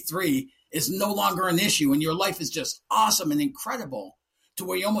 2023 is no longer an issue and your life is just awesome and incredible, to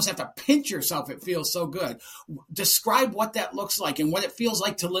where you almost have to pinch yourself. It feels so good. Describe what that looks like and what it feels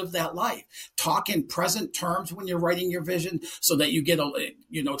like to live that life. Talk in present terms when you're writing your vision so that you get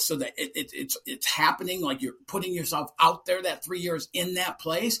so that it's happening, like you're putting yourself out there that 3 years in that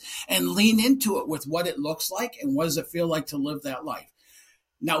place, and lean into it with what it looks like and what does it feel like to live that life.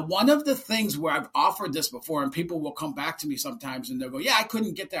 Now, one of the things where I've offered this before and people will come back to me sometimes and they'll go, yeah, I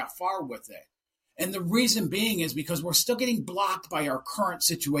couldn't get that far with it. And the reason being is because we're still getting blocked by our current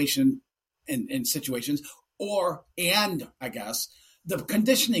situation and situations, and I guess the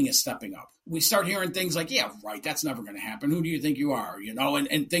conditioning is stepping up. We start hearing things like, yeah, right, that's never going to happen. Who do you think you are?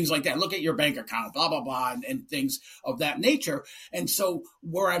 And things like that. Look at your bank account, blah, blah, blah, and things of that nature. And so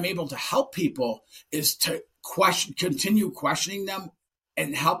where I'm able to help people is to continue questioning them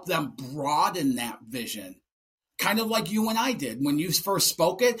and help them broaden that vision. Kind of like you and I did when you first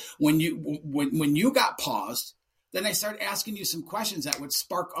spoke it, when you got paused, then I started asking you some questions that would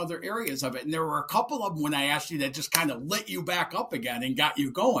spark other areas of it. And there were a couple of them when I asked you that just kind of lit you back up again and got you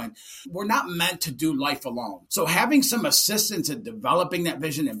going. We're not meant to do life alone. So having some assistance in developing that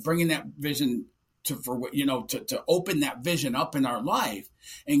vision and bringing that vision to open that vision up in our life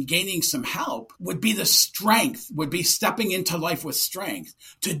and gaining some help would be the strength, would be stepping into life with strength.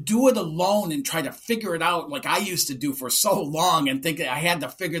 To do it alone and try to figure it out like I used to do for so long and think I had to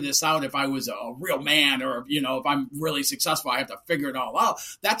figure this out if I was a real man or, if I'm really successful, I have to figure it all out.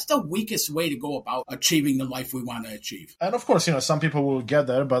 That's the weakest way to go about achieving the life we want to achieve. And of course, some people will get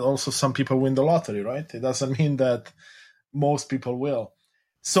there, but also some people win the lottery, right? It doesn't mean that most people will.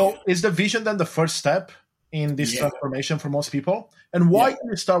 So is the vision then the first step in this transformation for most people? And why do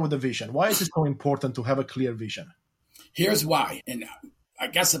you start with the vision? Why is it so important to have a clear vision? Here's why. And I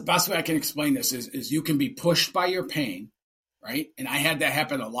guess the best way I can explain this is you can be pushed by your pain, right? And I had that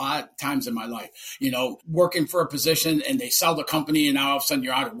happen a lot of times in my life, working for a position and they sell the company and now all of a sudden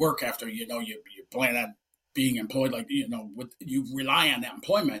you're out of work after, you plan on being employed, you rely on that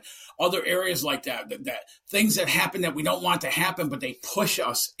employment. Other areas like that things that happen that we don't want to happen, but they push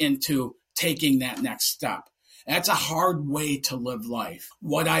us into taking that next step. That's a hard way to live life.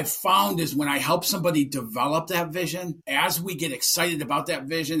 What I've found is when I help somebody develop that vision, as we get excited about that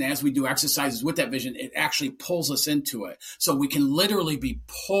vision, as we do exercises with that vision, it actually pulls us into it. So we can literally be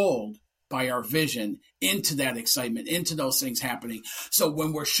pulled by our vision into that excitement, into those things happening. So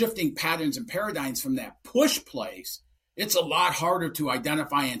when we're shifting patterns and paradigms from that push place, it's a lot harder to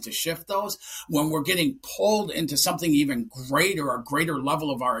identify and to shift those. When we're getting pulled into something even greater, a greater level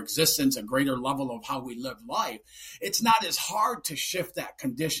of our existence, a greater level of how we live life, it's not as hard to shift that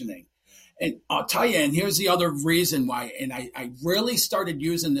conditioning. And I'll tell you, and here's the other reason why, and I really started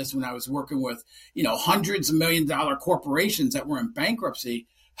using this when I was working with, hundreds of $1 million corporations that were in bankruptcy,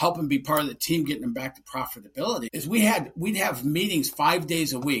 helping be part of the team, getting them back to profitability, is we'd have meetings 5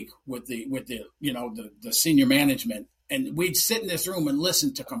 days a week with the senior management. And we'd sit in this room and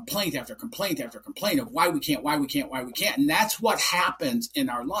listen to complaint after complaint after complaint of why we can't. And that's what happens in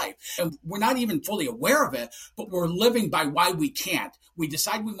our life. And we're not even fully aware of it, but we're living by why we can't. We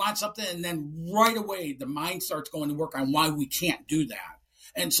decide we want something, and then right away, the mind starts going to work on why we can't do that.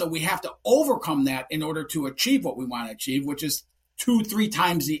 And so we have to overcome that in order to achieve what we want to achieve, which is 2-3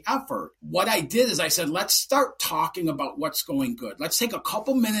 times the effort. What I did is I said, let's start talking about what's going good. Let's take a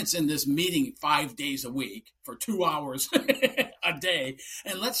couple minutes in this meeting 5 days a week for 2 hours a day.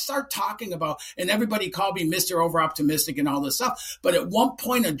 And let's start talking about, and everybody called me Mr. Over-Optimistic and all this stuff. But at one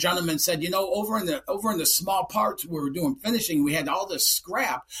point, a gentleman said, over in the small parts we were doing finishing, we had all this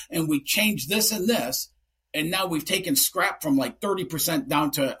scrap and we changed this and this. And now we've taken scrap from like 30% down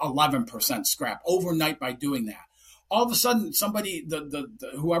to 11% scrap overnight by doing that. All of a sudden, somebody,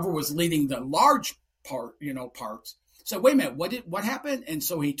 whoever was leading the large parts, said, "Wait a minute, what happened?" And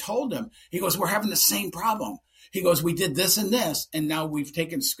so he told him. He goes, "We're having the same problem." He goes, "We did this and this, and now we've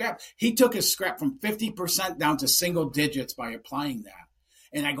taken scrap." He took his scrap from 50% down to single digits by applying that.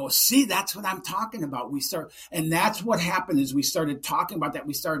 And I go, see, that's what I'm talking about. And that's what happened is we started talking about that.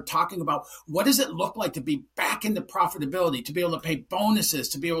 We started talking about what does it look like to be back into profitability, to be able to pay bonuses,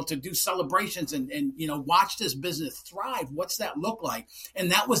 to be able to do celebrations and watch this business thrive. What's that look like?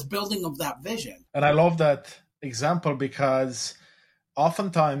 And that was building of that vision. And I love that example because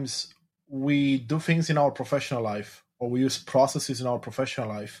oftentimes we do things in our professional life or we use processes in our professional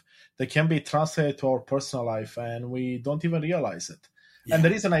life that can be translated to our personal life and we don't even realize it. Yeah. And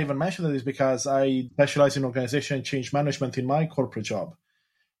the reason I even mentioned that is because I specialize in organization change management in my corporate job.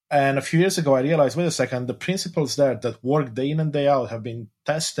 And a few years ago, I realized, wait a second, the principles there that work day in and day out have been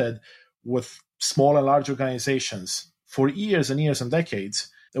tested with small and large organizations for years and years and decades.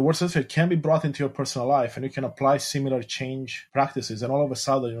 The words that can be brought into your personal life and you can apply similar change practices. And all of a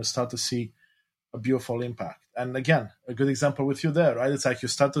sudden, you'll start to see a beautiful impact. And again, a good example with you there, right? It's like you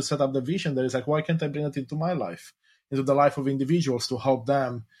start to set up the vision there. It's like, why can't I bring it into my life? Into the life of individuals to help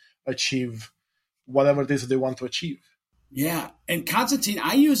them achieve whatever it is that they want to achieve. Yeah. And Constantine,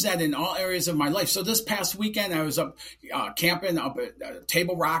 I use that in all areas of my life. So this past weekend, I was up camping up at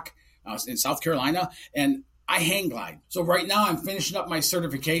Table Rock in South Carolina, and I hang glide. So right now I'm finishing up my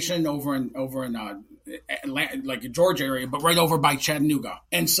certification over in Atlanta, like the Georgia area, but right over by Chattanooga.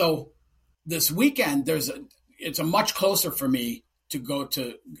 And so this weekend, it's a much closer for me to go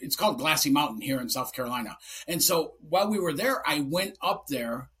to, it's called Glassy Mountain here in South Carolina. And so while we were there, I went up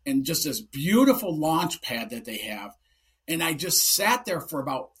there and just this beautiful launch pad that they have. And I just sat there for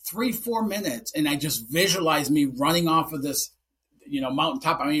about 3-4 minutes and I just visualized me running off of this,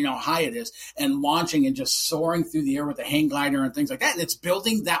 mountaintop. I mean, you know how high it is, and launching and just soaring through the air with the hang glider and things like that. And it's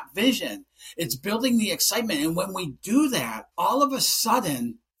building that vision. It's building the excitement. And when we do that, all of a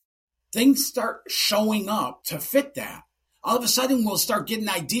sudden things start showing up to fit that. All of a sudden, we'll start getting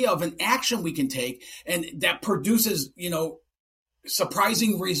an idea of an action we can take, and that produces,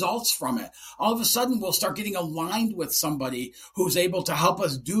 surprising results from it. All of a sudden, we'll start getting aligned with somebody who's able to help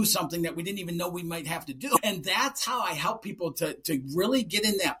us do something that we didn't even know we might have to do. And that's how I help people to really get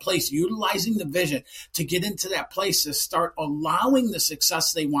in that place, utilizing the vision to get into that place, to start allowing the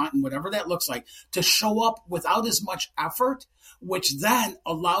success they want and whatever that looks like to show up without as much effort, which then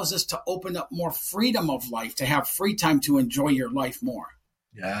allows us to open up more freedom of life, to have free time to enjoy your life more.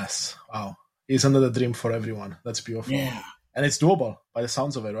 Yes. Wow. Isn't it a dream for everyone? That's beautiful. Yeah. And it's doable by the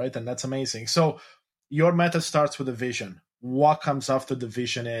sounds of it, right? And that's amazing. So your method starts with a vision. What comes after the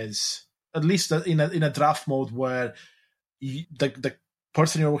vision is, at least in a draft mode, where the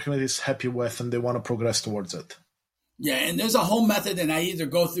person you're working with is happy with and they want to progress towards it. Yeah, and there's a whole method, and I either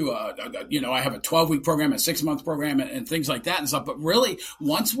go through I have a 12-week program, a 6-month program, and things like that and stuff. But really,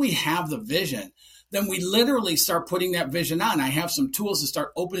 once we have the vision, then we literally start putting that vision on. I have some tools to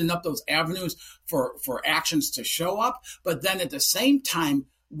start opening up those avenues for actions to show up. But then at the same time,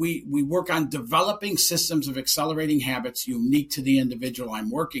 we work on developing systems of accelerating habits unique to the individual I'm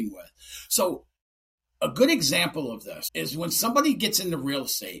working with. So a good example of this is when somebody gets into real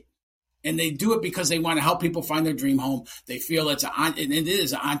estate, and they do it because they want to help people find their dream home. They feel it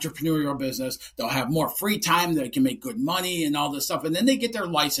is an entrepreneurial business. They'll have more free time. They can make good money and all this stuff. And then they get their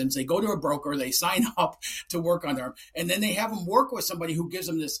license. They go to a broker. They sign up to work under them. And then they have them work with somebody who gives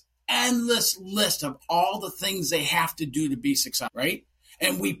them this endless list of all the things they have to do to be successful, right?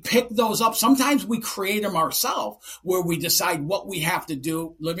 And we pick those up. Sometimes we create them ourselves, where we decide what we have to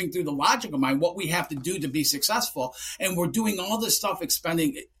do, living through the logic of mind, what we have to do to be successful. And we're doing all this stuff,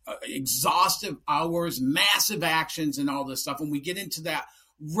 expending exhaustive hours, massive actions, and all this stuff. And we get into that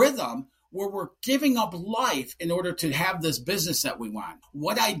rhythm where we're giving up life in order to have this business that we want.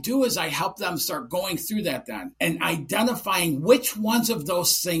 What I do is I help them start going through that then and identifying which ones of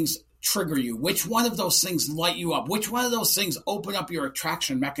those things trigger you, which one of those things light you up, which one of those things open up your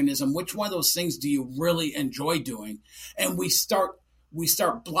attraction mechanism, which one of those things do you really enjoy doing. And we start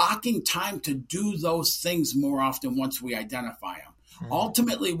blocking time to do those things more often once we identify them. Mm-hmm.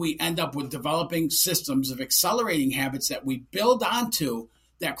 Ultimately, we end up with developing systems of accelerating habits that we build onto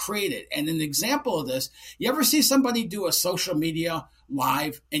that create it. And an example of this, you ever see somebody do a social media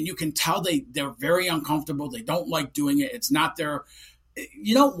live and you can tell they're very uncomfortable, they don't like doing it, it's not their...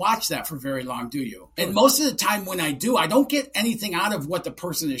 You don't watch that for very long, do you? And most of the time when I do, I don't get anything out of what the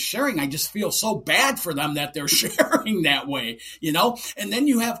person is sharing. I just feel so bad for them that they're sharing that way, And then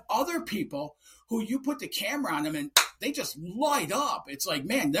you have other people who you put the camera on them and they just light up. It's like,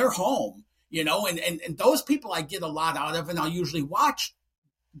 man, they're home, and those people I get a lot out of, and I'll usually watch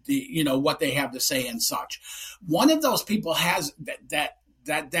what they have to say and such. One of those people has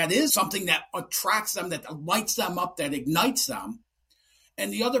that is something that attracts them, that lights them up, that ignites them.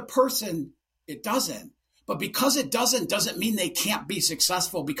 And the other person, it doesn't. But because it doesn't mean they can't be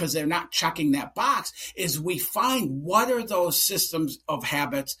successful because they're not checking that box, is we find what are those systems of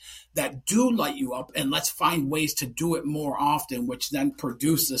habits that do light you up, and let's find ways to do it more often, which then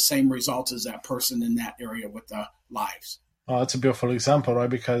produce the same results as that person in that area with the lives. Oh, that's a beautiful example, right?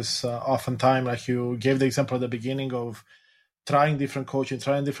 Because oftentimes, like you gave the example at the beginning of trying different coaching,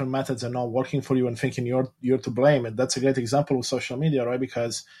 trying different methods and not working for you and thinking you're to blame. And that's a great example of social media, right?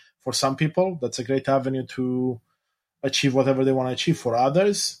 Because for some people, that's a great avenue to achieve whatever they want to achieve. For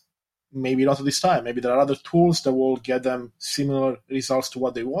others, maybe not at this time. Maybe there are other tools that will get them similar results to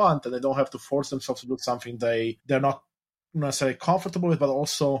what they want, and they don't have to force themselves to do something they're not necessarily comfortable with, but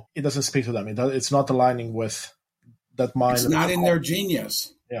also it doesn't speak to them. It's not aligning with that mind. It's not in their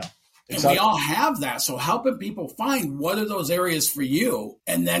genius. Yeah. Exactly. And we all have that. So helping people find what are those areas for you.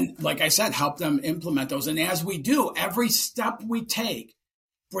 And then, like I said, help them implement those. And as we do, every step we take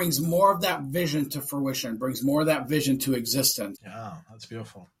brings more of that vision to fruition, brings more of that vision to existence. Yeah, that's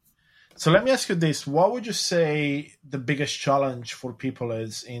beautiful. So let me ask you this. What would you say the biggest challenge for people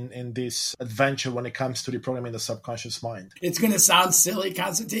is in this adventure when it comes to reprogramming the subconscious mind? It's going to sound silly,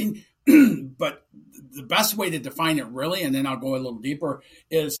 Constantine, but the best way to define it really, and then I'll go a little deeper,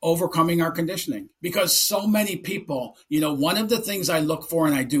 is overcoming our conditioning. Because so many people, one of the things I look for,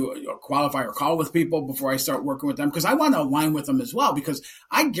 and I do a qualifier call with people before I start working with them, because I want to align with them as well, because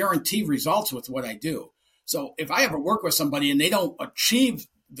I guarantee results with what I do. So if I ever work with somebody and they don't achieve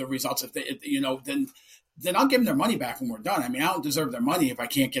the results, then I'll give them their money back when we're done. I mean, I don't deserve their money if I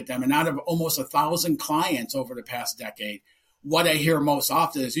can't get them. And out of almost 1,000 clients over the past decade, what I hear most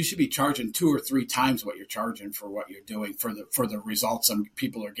often is you should be charging 2 or 3 times what you're charging for what you're doing for the results some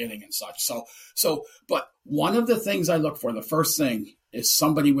people are getting and such. But one of the things I look for, the first thing is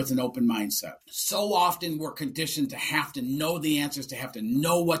somebody with an open mindset. So often we're conditioned to have to know the answers, to have to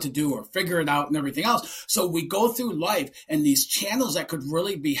know what to do or figure it out and everything else. So we go through life and these channels that could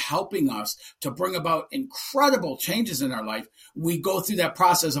really be helping us to bring about incredible changes in our life. We go through that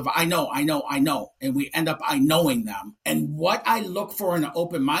process of I know, and we end up I knowing them. And what I look for in an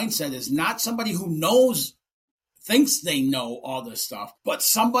open mindset is not somebody who thinks they know all this stuff, but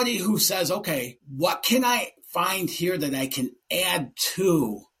somebody who says, okay, what can I find here that I can add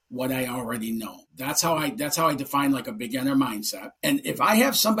to what I already know? That's how I define like a beginner mindset. And if I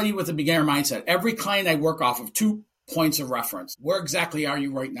have somebody with a beginner mindset, every client I work off of 2 points of reference. Where exactly are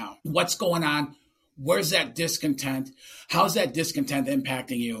you right now? What's going on? Where's that discontent? How's that discontent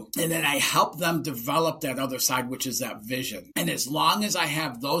impacting you? And then I help them develop that other side, which is that vision. And as long as I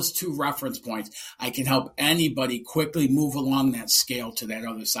have those 2 reference points, I can help anybody quickly move along that scale to that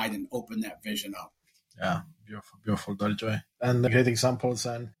other side and open that vision up. Yeah, beautiful, Dolce. And great examples.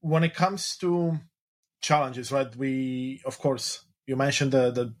 And when it comes to challenges, right, of course, you mentioned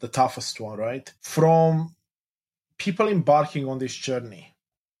the toughest one, right? From people embarking on this journey,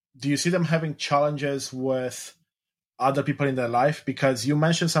 do you see them having challenges with other people in their life? Because you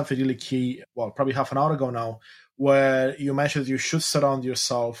mentioned something really key, well, probably half an hour ago now, where you mentioned you should surround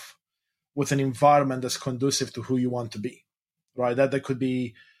yourself with an environment that's conducive to who you want to be, right? That could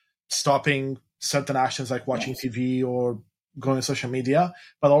be stopping certain actions like watching TV or going on social media,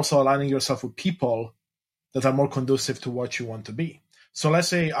 but also aligning yourself with people that are more conducive to what you want to be. So let's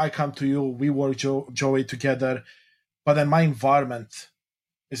say I come to you, we work Joey together, but then my environment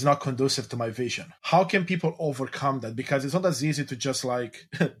is not conducive to my vision. How can people overcome that? Because it's not as easy to just like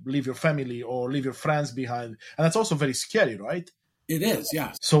leave your family or leave your friends behind. And that's also very scary, right? It is,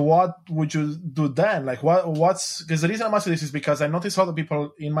 yes. So what would you do then? Like what's, because the reason I'm asking this is because I notice other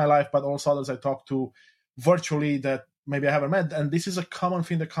people in my life, but also others I talk to virtually that maybe I haven't met. And this is a common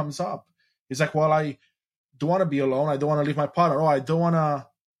thing that comes up. It's like, well, I don't want to be alone. I don't want to leave my partner. Or I don't want to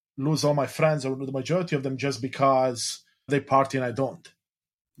lose all my friends or the majority of them just because they party and I don't.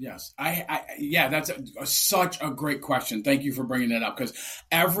 Yes. Yeah, that's such a great question. Thank you for bringing that up, because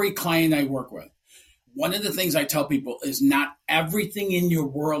every client I work with, one of the things I tell people is not everything in your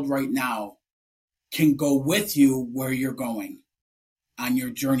world right now can go with you where you're going on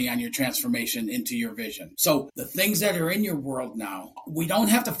your journey, on your transformation into your vision. So the things that are in your world now, we don't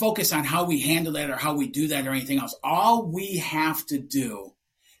have to focus on how we handle that or how we do that or anything else. All we have to do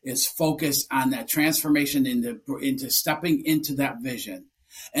is focus on that transformation into stepping into that vision.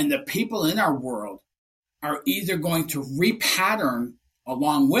 And the people in our world are either going to repattern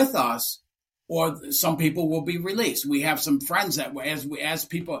along with us, or some people will be released. We have some friends that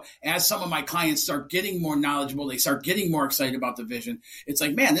as some of my clients start getting more knowledgeable, they start getting more excited about the vision. It's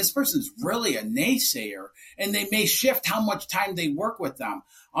like, man, this person's really a naysayer, and they may shift how much time they work with them.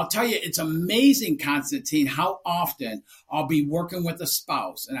 I'll tell you, it's amazing, Constantine, how often I'll be working with a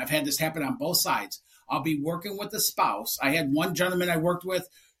spouse, and I've had this happen on both sides. I'll be working with a spouse. I had one gentleman I worked with.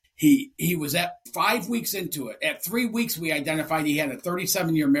 He was at 5 weeks into it. At 3 weeks, we identified he had a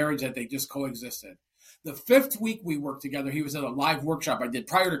 37-year marriage that they just coexisted. The 5th week we worked together, he was at a live workshop I did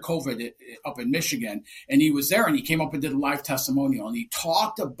prior to COVID up in Michigan. And he was there, and he came up and did a live testimonial. And he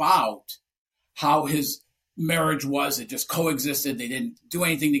talked about how his marriage was. It just coexisted. They didn't do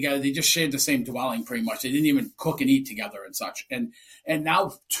anything together. They just shared the same dwelling pretty much. They didn't even cook and eat together and such. And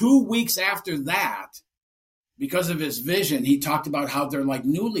now 2 weeks after that, because of his vision, he talked about how they're like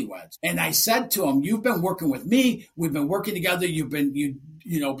newlyweds. And I said to him, you've been working with me. We've been working together. You've been,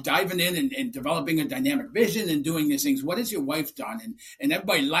 diving in and developing a dynamic vision and doing these things. What has your wife done? And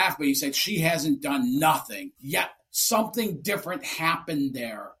everybody laughed, but he said, she hasn't done nothing. Yet something different happened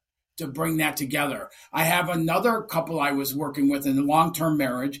there to bring that together. I have another couple I was working with in a long-term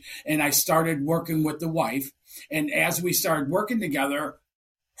marriage, and I started working with the wife. And as we started working together,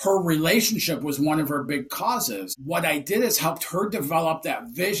 her relationship was one of her big causes. What I did is helped her develop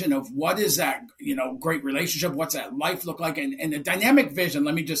that vision of what is that, great relationship? What's that life look like? And the dynamic vision,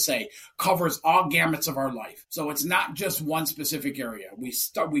 let me just say, covers all gamuts of our life. So it's not just one specific area.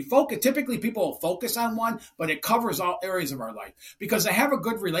 Typically people will focus on one, but it covers all areas of our life because they have a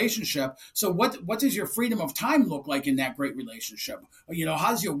good relationship. So what does your freedom of time look like in that great relationship?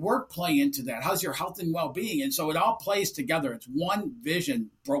 How's your work play into that? How's your health and well-being? And so it all plays together. It's one vision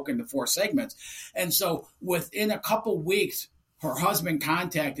broken into 4 segments. And so within a couple weeks, her husband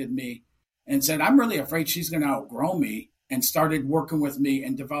contacted me and said, I'm really afraid she's going to outgrow me, and started working with me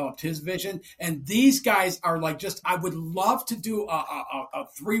and developed his vision. And these guys are like, I would love to do a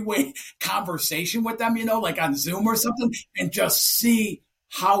 3-way conversation with them, like on Zoom or something, and just see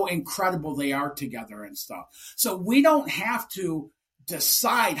how incredible they are together and stuff. So we don't have to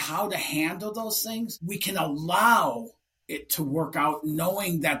decide how to handle those things, we can allow it to work out,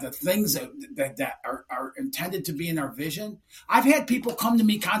 knowing that the things that are intended to be in our vision. I've had people come to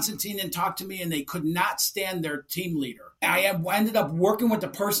me, Constantine, and talk to me, and they could not stand their team leader. I have ended up working with the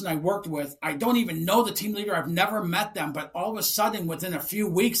person I worked with. I don't even know the team leader. I've never met them, but all of a sudden, within a few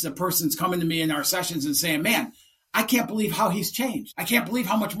weeks, the person's coming to me in our sessions and saying, man, I can't believe how he's changed. I can't believe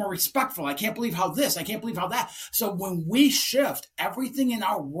how much more respectful. I can't believe how this. I can't believe how that. So when we shift, everything in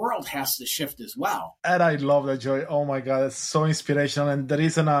our world has to shift as well. And I love that, Joey. Oh my God, it's so inspirational. And the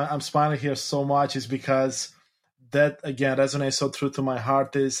reason I'm smiling here so much is because that, again, resonates so true to my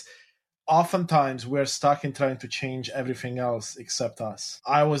heart. Is oftentimes we're stuck in trying to change everything else except us.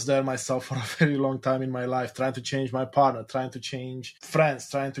 I was there myself for a very long time in my life, trying to change my partner, trying to change friends,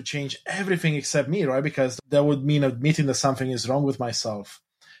 trying to change everything except me, right? Because that would mean admitting that something is wrong with myself.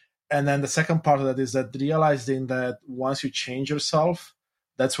 And then the second part of that is that realizing that once you change yourself,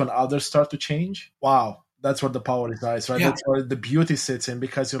 that's when others start to change. Wow, that's where the power resides, right? Yeah. That's where the beauty sits in,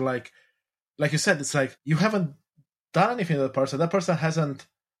 because you're like you said, it's like you haven't done anything to that person. That person hasn't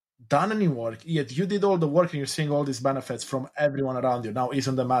done any work, yet you did all the work and you're seeing all these benefits from everyone around you. Now,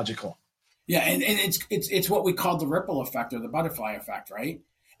 isn't that magical? Yeah, and it's what we call the ripple effect or the butterfly effect, right?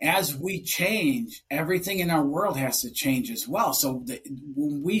 As we change, everything in our world has to change as well. So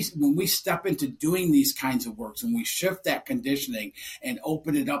when we step into doing these kinds of works, when we shift that conditioning and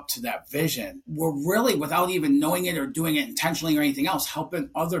open it up to that vision, we're really, without even knowing it or doing it intentionally or anything else, helping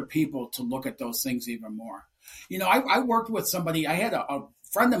other people to look at those things even more. You know, I worked with somebody. I had a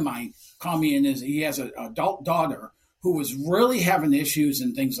friend of mine call me, and he has an adult daughter who was really having issues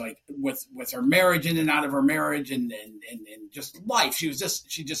and things like with her marriage, in and out of her marriage, and just life. She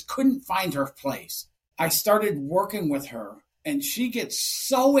just couldn't find her place. I started working with her, and she gets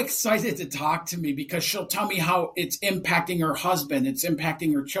so excited to talk to me because she'll tell me how it's impacting her husband, it's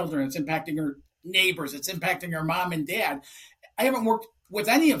impacting her children, it's impacting her neighbors, it's impacting her mom and dad. I haven't worked with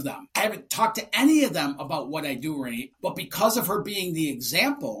any of them. I haven't talked to any of them about what I do or anything, but because of her being the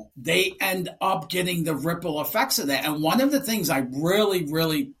example, they end up getting the ripple effects of that. And one of the things I really,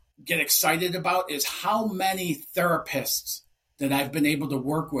 really get excited about is how many therapists that I've been able to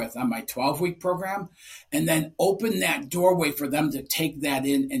work with on my 12-week program, and then open that doorway for them to take that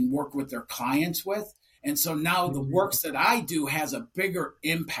in and work with their clients with. And so now the works that I do has a bigger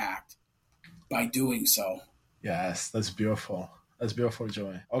impact by doing so. Yes, that's beautiful. That's beautiful,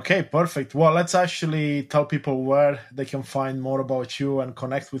 Joey. Okay, perfect. Well, let's actually tell people where they can find more about you and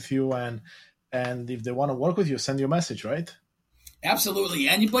connect with you, and if they want to work with you, send you a message, right? Absolutely.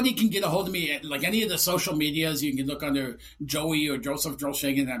 Anybody can get a hold of me at like any of the social medias. You can look under Joey or Joseph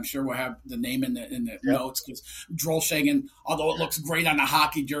Droelshagen. I'm sure we'll have the name in the notes, because Droelshagen, although it looks great on a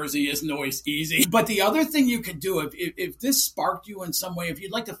hockey jersey, isn't always easy. But the other thing you could do, if this sparked you in some way, if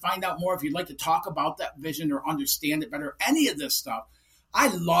you'd like to find out more, if you'd like to talk about that vision or understand it better, any of this stuff, I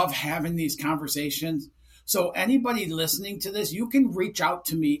love having these conversations. So anybody listening to this, you can reach out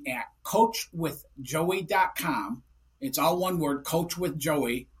to me at coachwithjoey.com. It's all one word,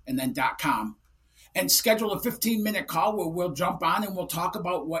 coachwithjoey, and then .com. And schedule a 15-minute call where we'll jump on and we'll talk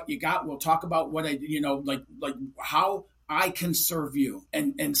about what you got. We'll talk about what like how I can serve you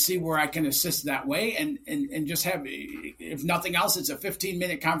and see where I can assist that way. And just have, if nothing else, it's a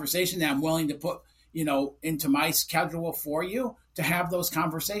 15-minute conversation that I'm willing to put, into my schedule for you to have those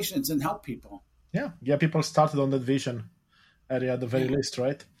conversations and help people. Yeah. Get people started on that vision area at the very least,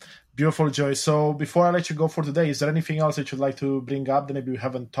 right? Beautiful, Joy. So before I let you go for today, is there anything else that you'd like to bring up that maybe we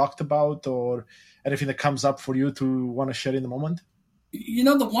haven't talked about, or anything that comes up for you to want to share in the moment?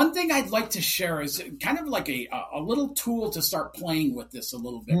 The one thing I'd like to share is kind of like a little tool to start playing with this a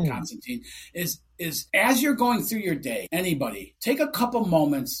little bit, Constantine, is as you're going through your day, anybody, take a couple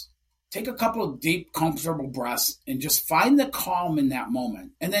moments, take a couple of deep, comfortable breaths, and just find the calm in that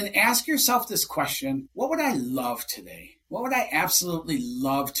moment. And then ask yourself this question: what would I love today? What would I absolutely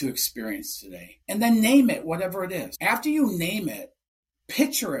love to experience today? And then name it, whatever it is. After you name it,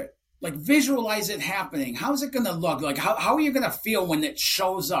 picture it, like visualize it happening. How's it going to look? Like how are you going to feel when it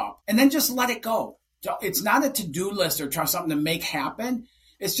shows up? And then just let it go. It's not a to-do list or try something to make happen.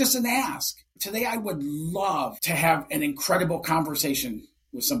 It's just an ask. Today, I would love to have an incredible conversation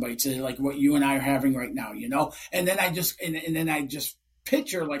with somebody today, like what you and I are having right now, And then I just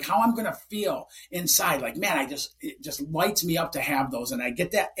picture like how I'm going to feel inside. Like, man, it just lights me up to have those. And I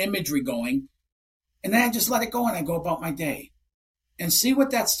get that imagery going, and then I just let it go and I go about my day and see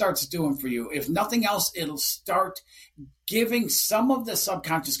what that starts doing for you. If nothing else, it'll start giving some of the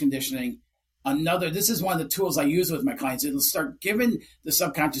subconscious conditioning this is one of the tools I use with my clients. It'll start giving the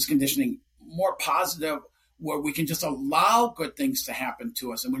subconscious conditioning more positive where we can just allow good things to happen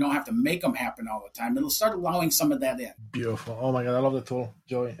to us and we don't have to make them happen all the time. It'll start allowing some of that in. Beautiful. Oh my God, I love the tool,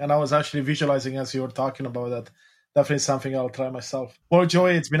 Joey. And I was actually visualizing as you were talking about that. Definitely something I'll try myself. Well,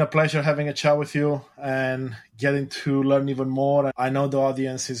 Joey, it's been a pleasure having a chat with you and getting to learn even more. I know the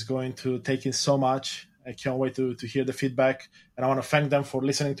audience is going to take in so much. I can't wait to hear the feedback. And I want to thank them for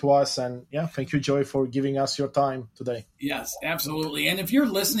listening to us. And yeah, thank you, Joey, for giving us your time today. Yes, absolutely. And if you're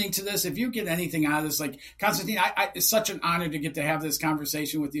listening to this, if you get anything out of this, like Constantine, it's such an honor to get to have this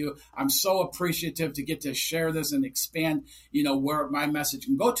conversation with you. I'm so appreciative to get to share this and expand, where my message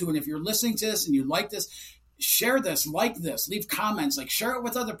can go to. And if you're listening to this and you like this, share this, like this, leave comments, share it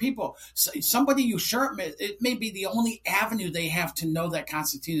with other people. Somebody you share it may be the only avenue they have to know that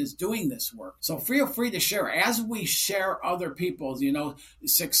Constantine is doing this work. So feel free to share. As we share other people's,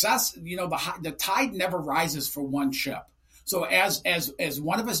 success, the tide never rises for one ship. So as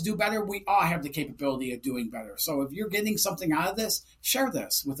one of us do better, we all have the capability of doing better. So if you're getting something out of this, share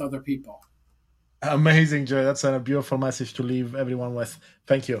this with other people. Amazing, Joy. That's a beautiful message to leave everyone with.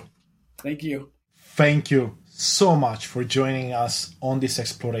 Thank you. Thank you. Thank you so much for joining us on this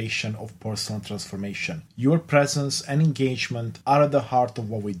exploration of personal transformation. Your presence and engagement are at the heart of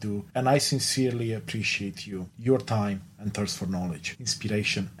what we do, and I sincerely appreciate you, your time, and thirst for knowledge,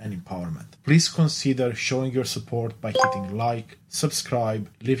 inspiration, and empowerment. Please consider showing your support by hitting like, subscribe,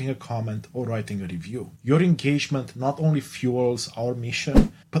 leaving a comment, or writing a review. Your engagement not only fuels our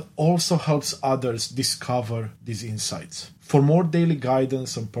mission, but also helps others discover these insights. For more daily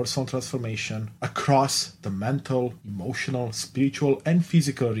guidance on personal transformation across the mental, emotional, spiritual, and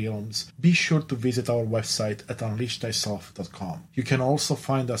physical realms, be sure to visit our website at unleashthyself.com. You can also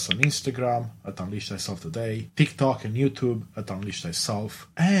find us on Instagram at UnleashThyself TikTok and YouTube at Unleash Thyself,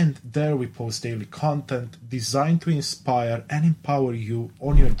 and there we post daily content designed to inspire and empower you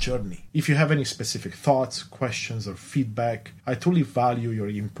on your journey. If you have any specific thoughts, questions, or feedback, I truly value your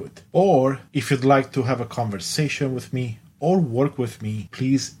input. Or if you'd like to have a conversation with me or work with me,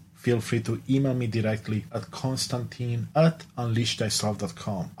 please feel free to email me directly at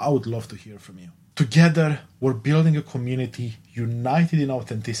constantine@unleashthyself.com. I would love to hear from you. Together, we're building a community united in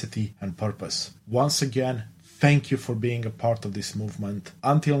authenticity and purpose. Once again, thank you for being a part of this movement.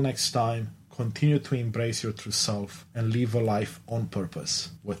 Until next time, continue to embrace your true self and live a life on purpose,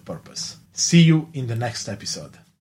 with purpose. See you in the next episode.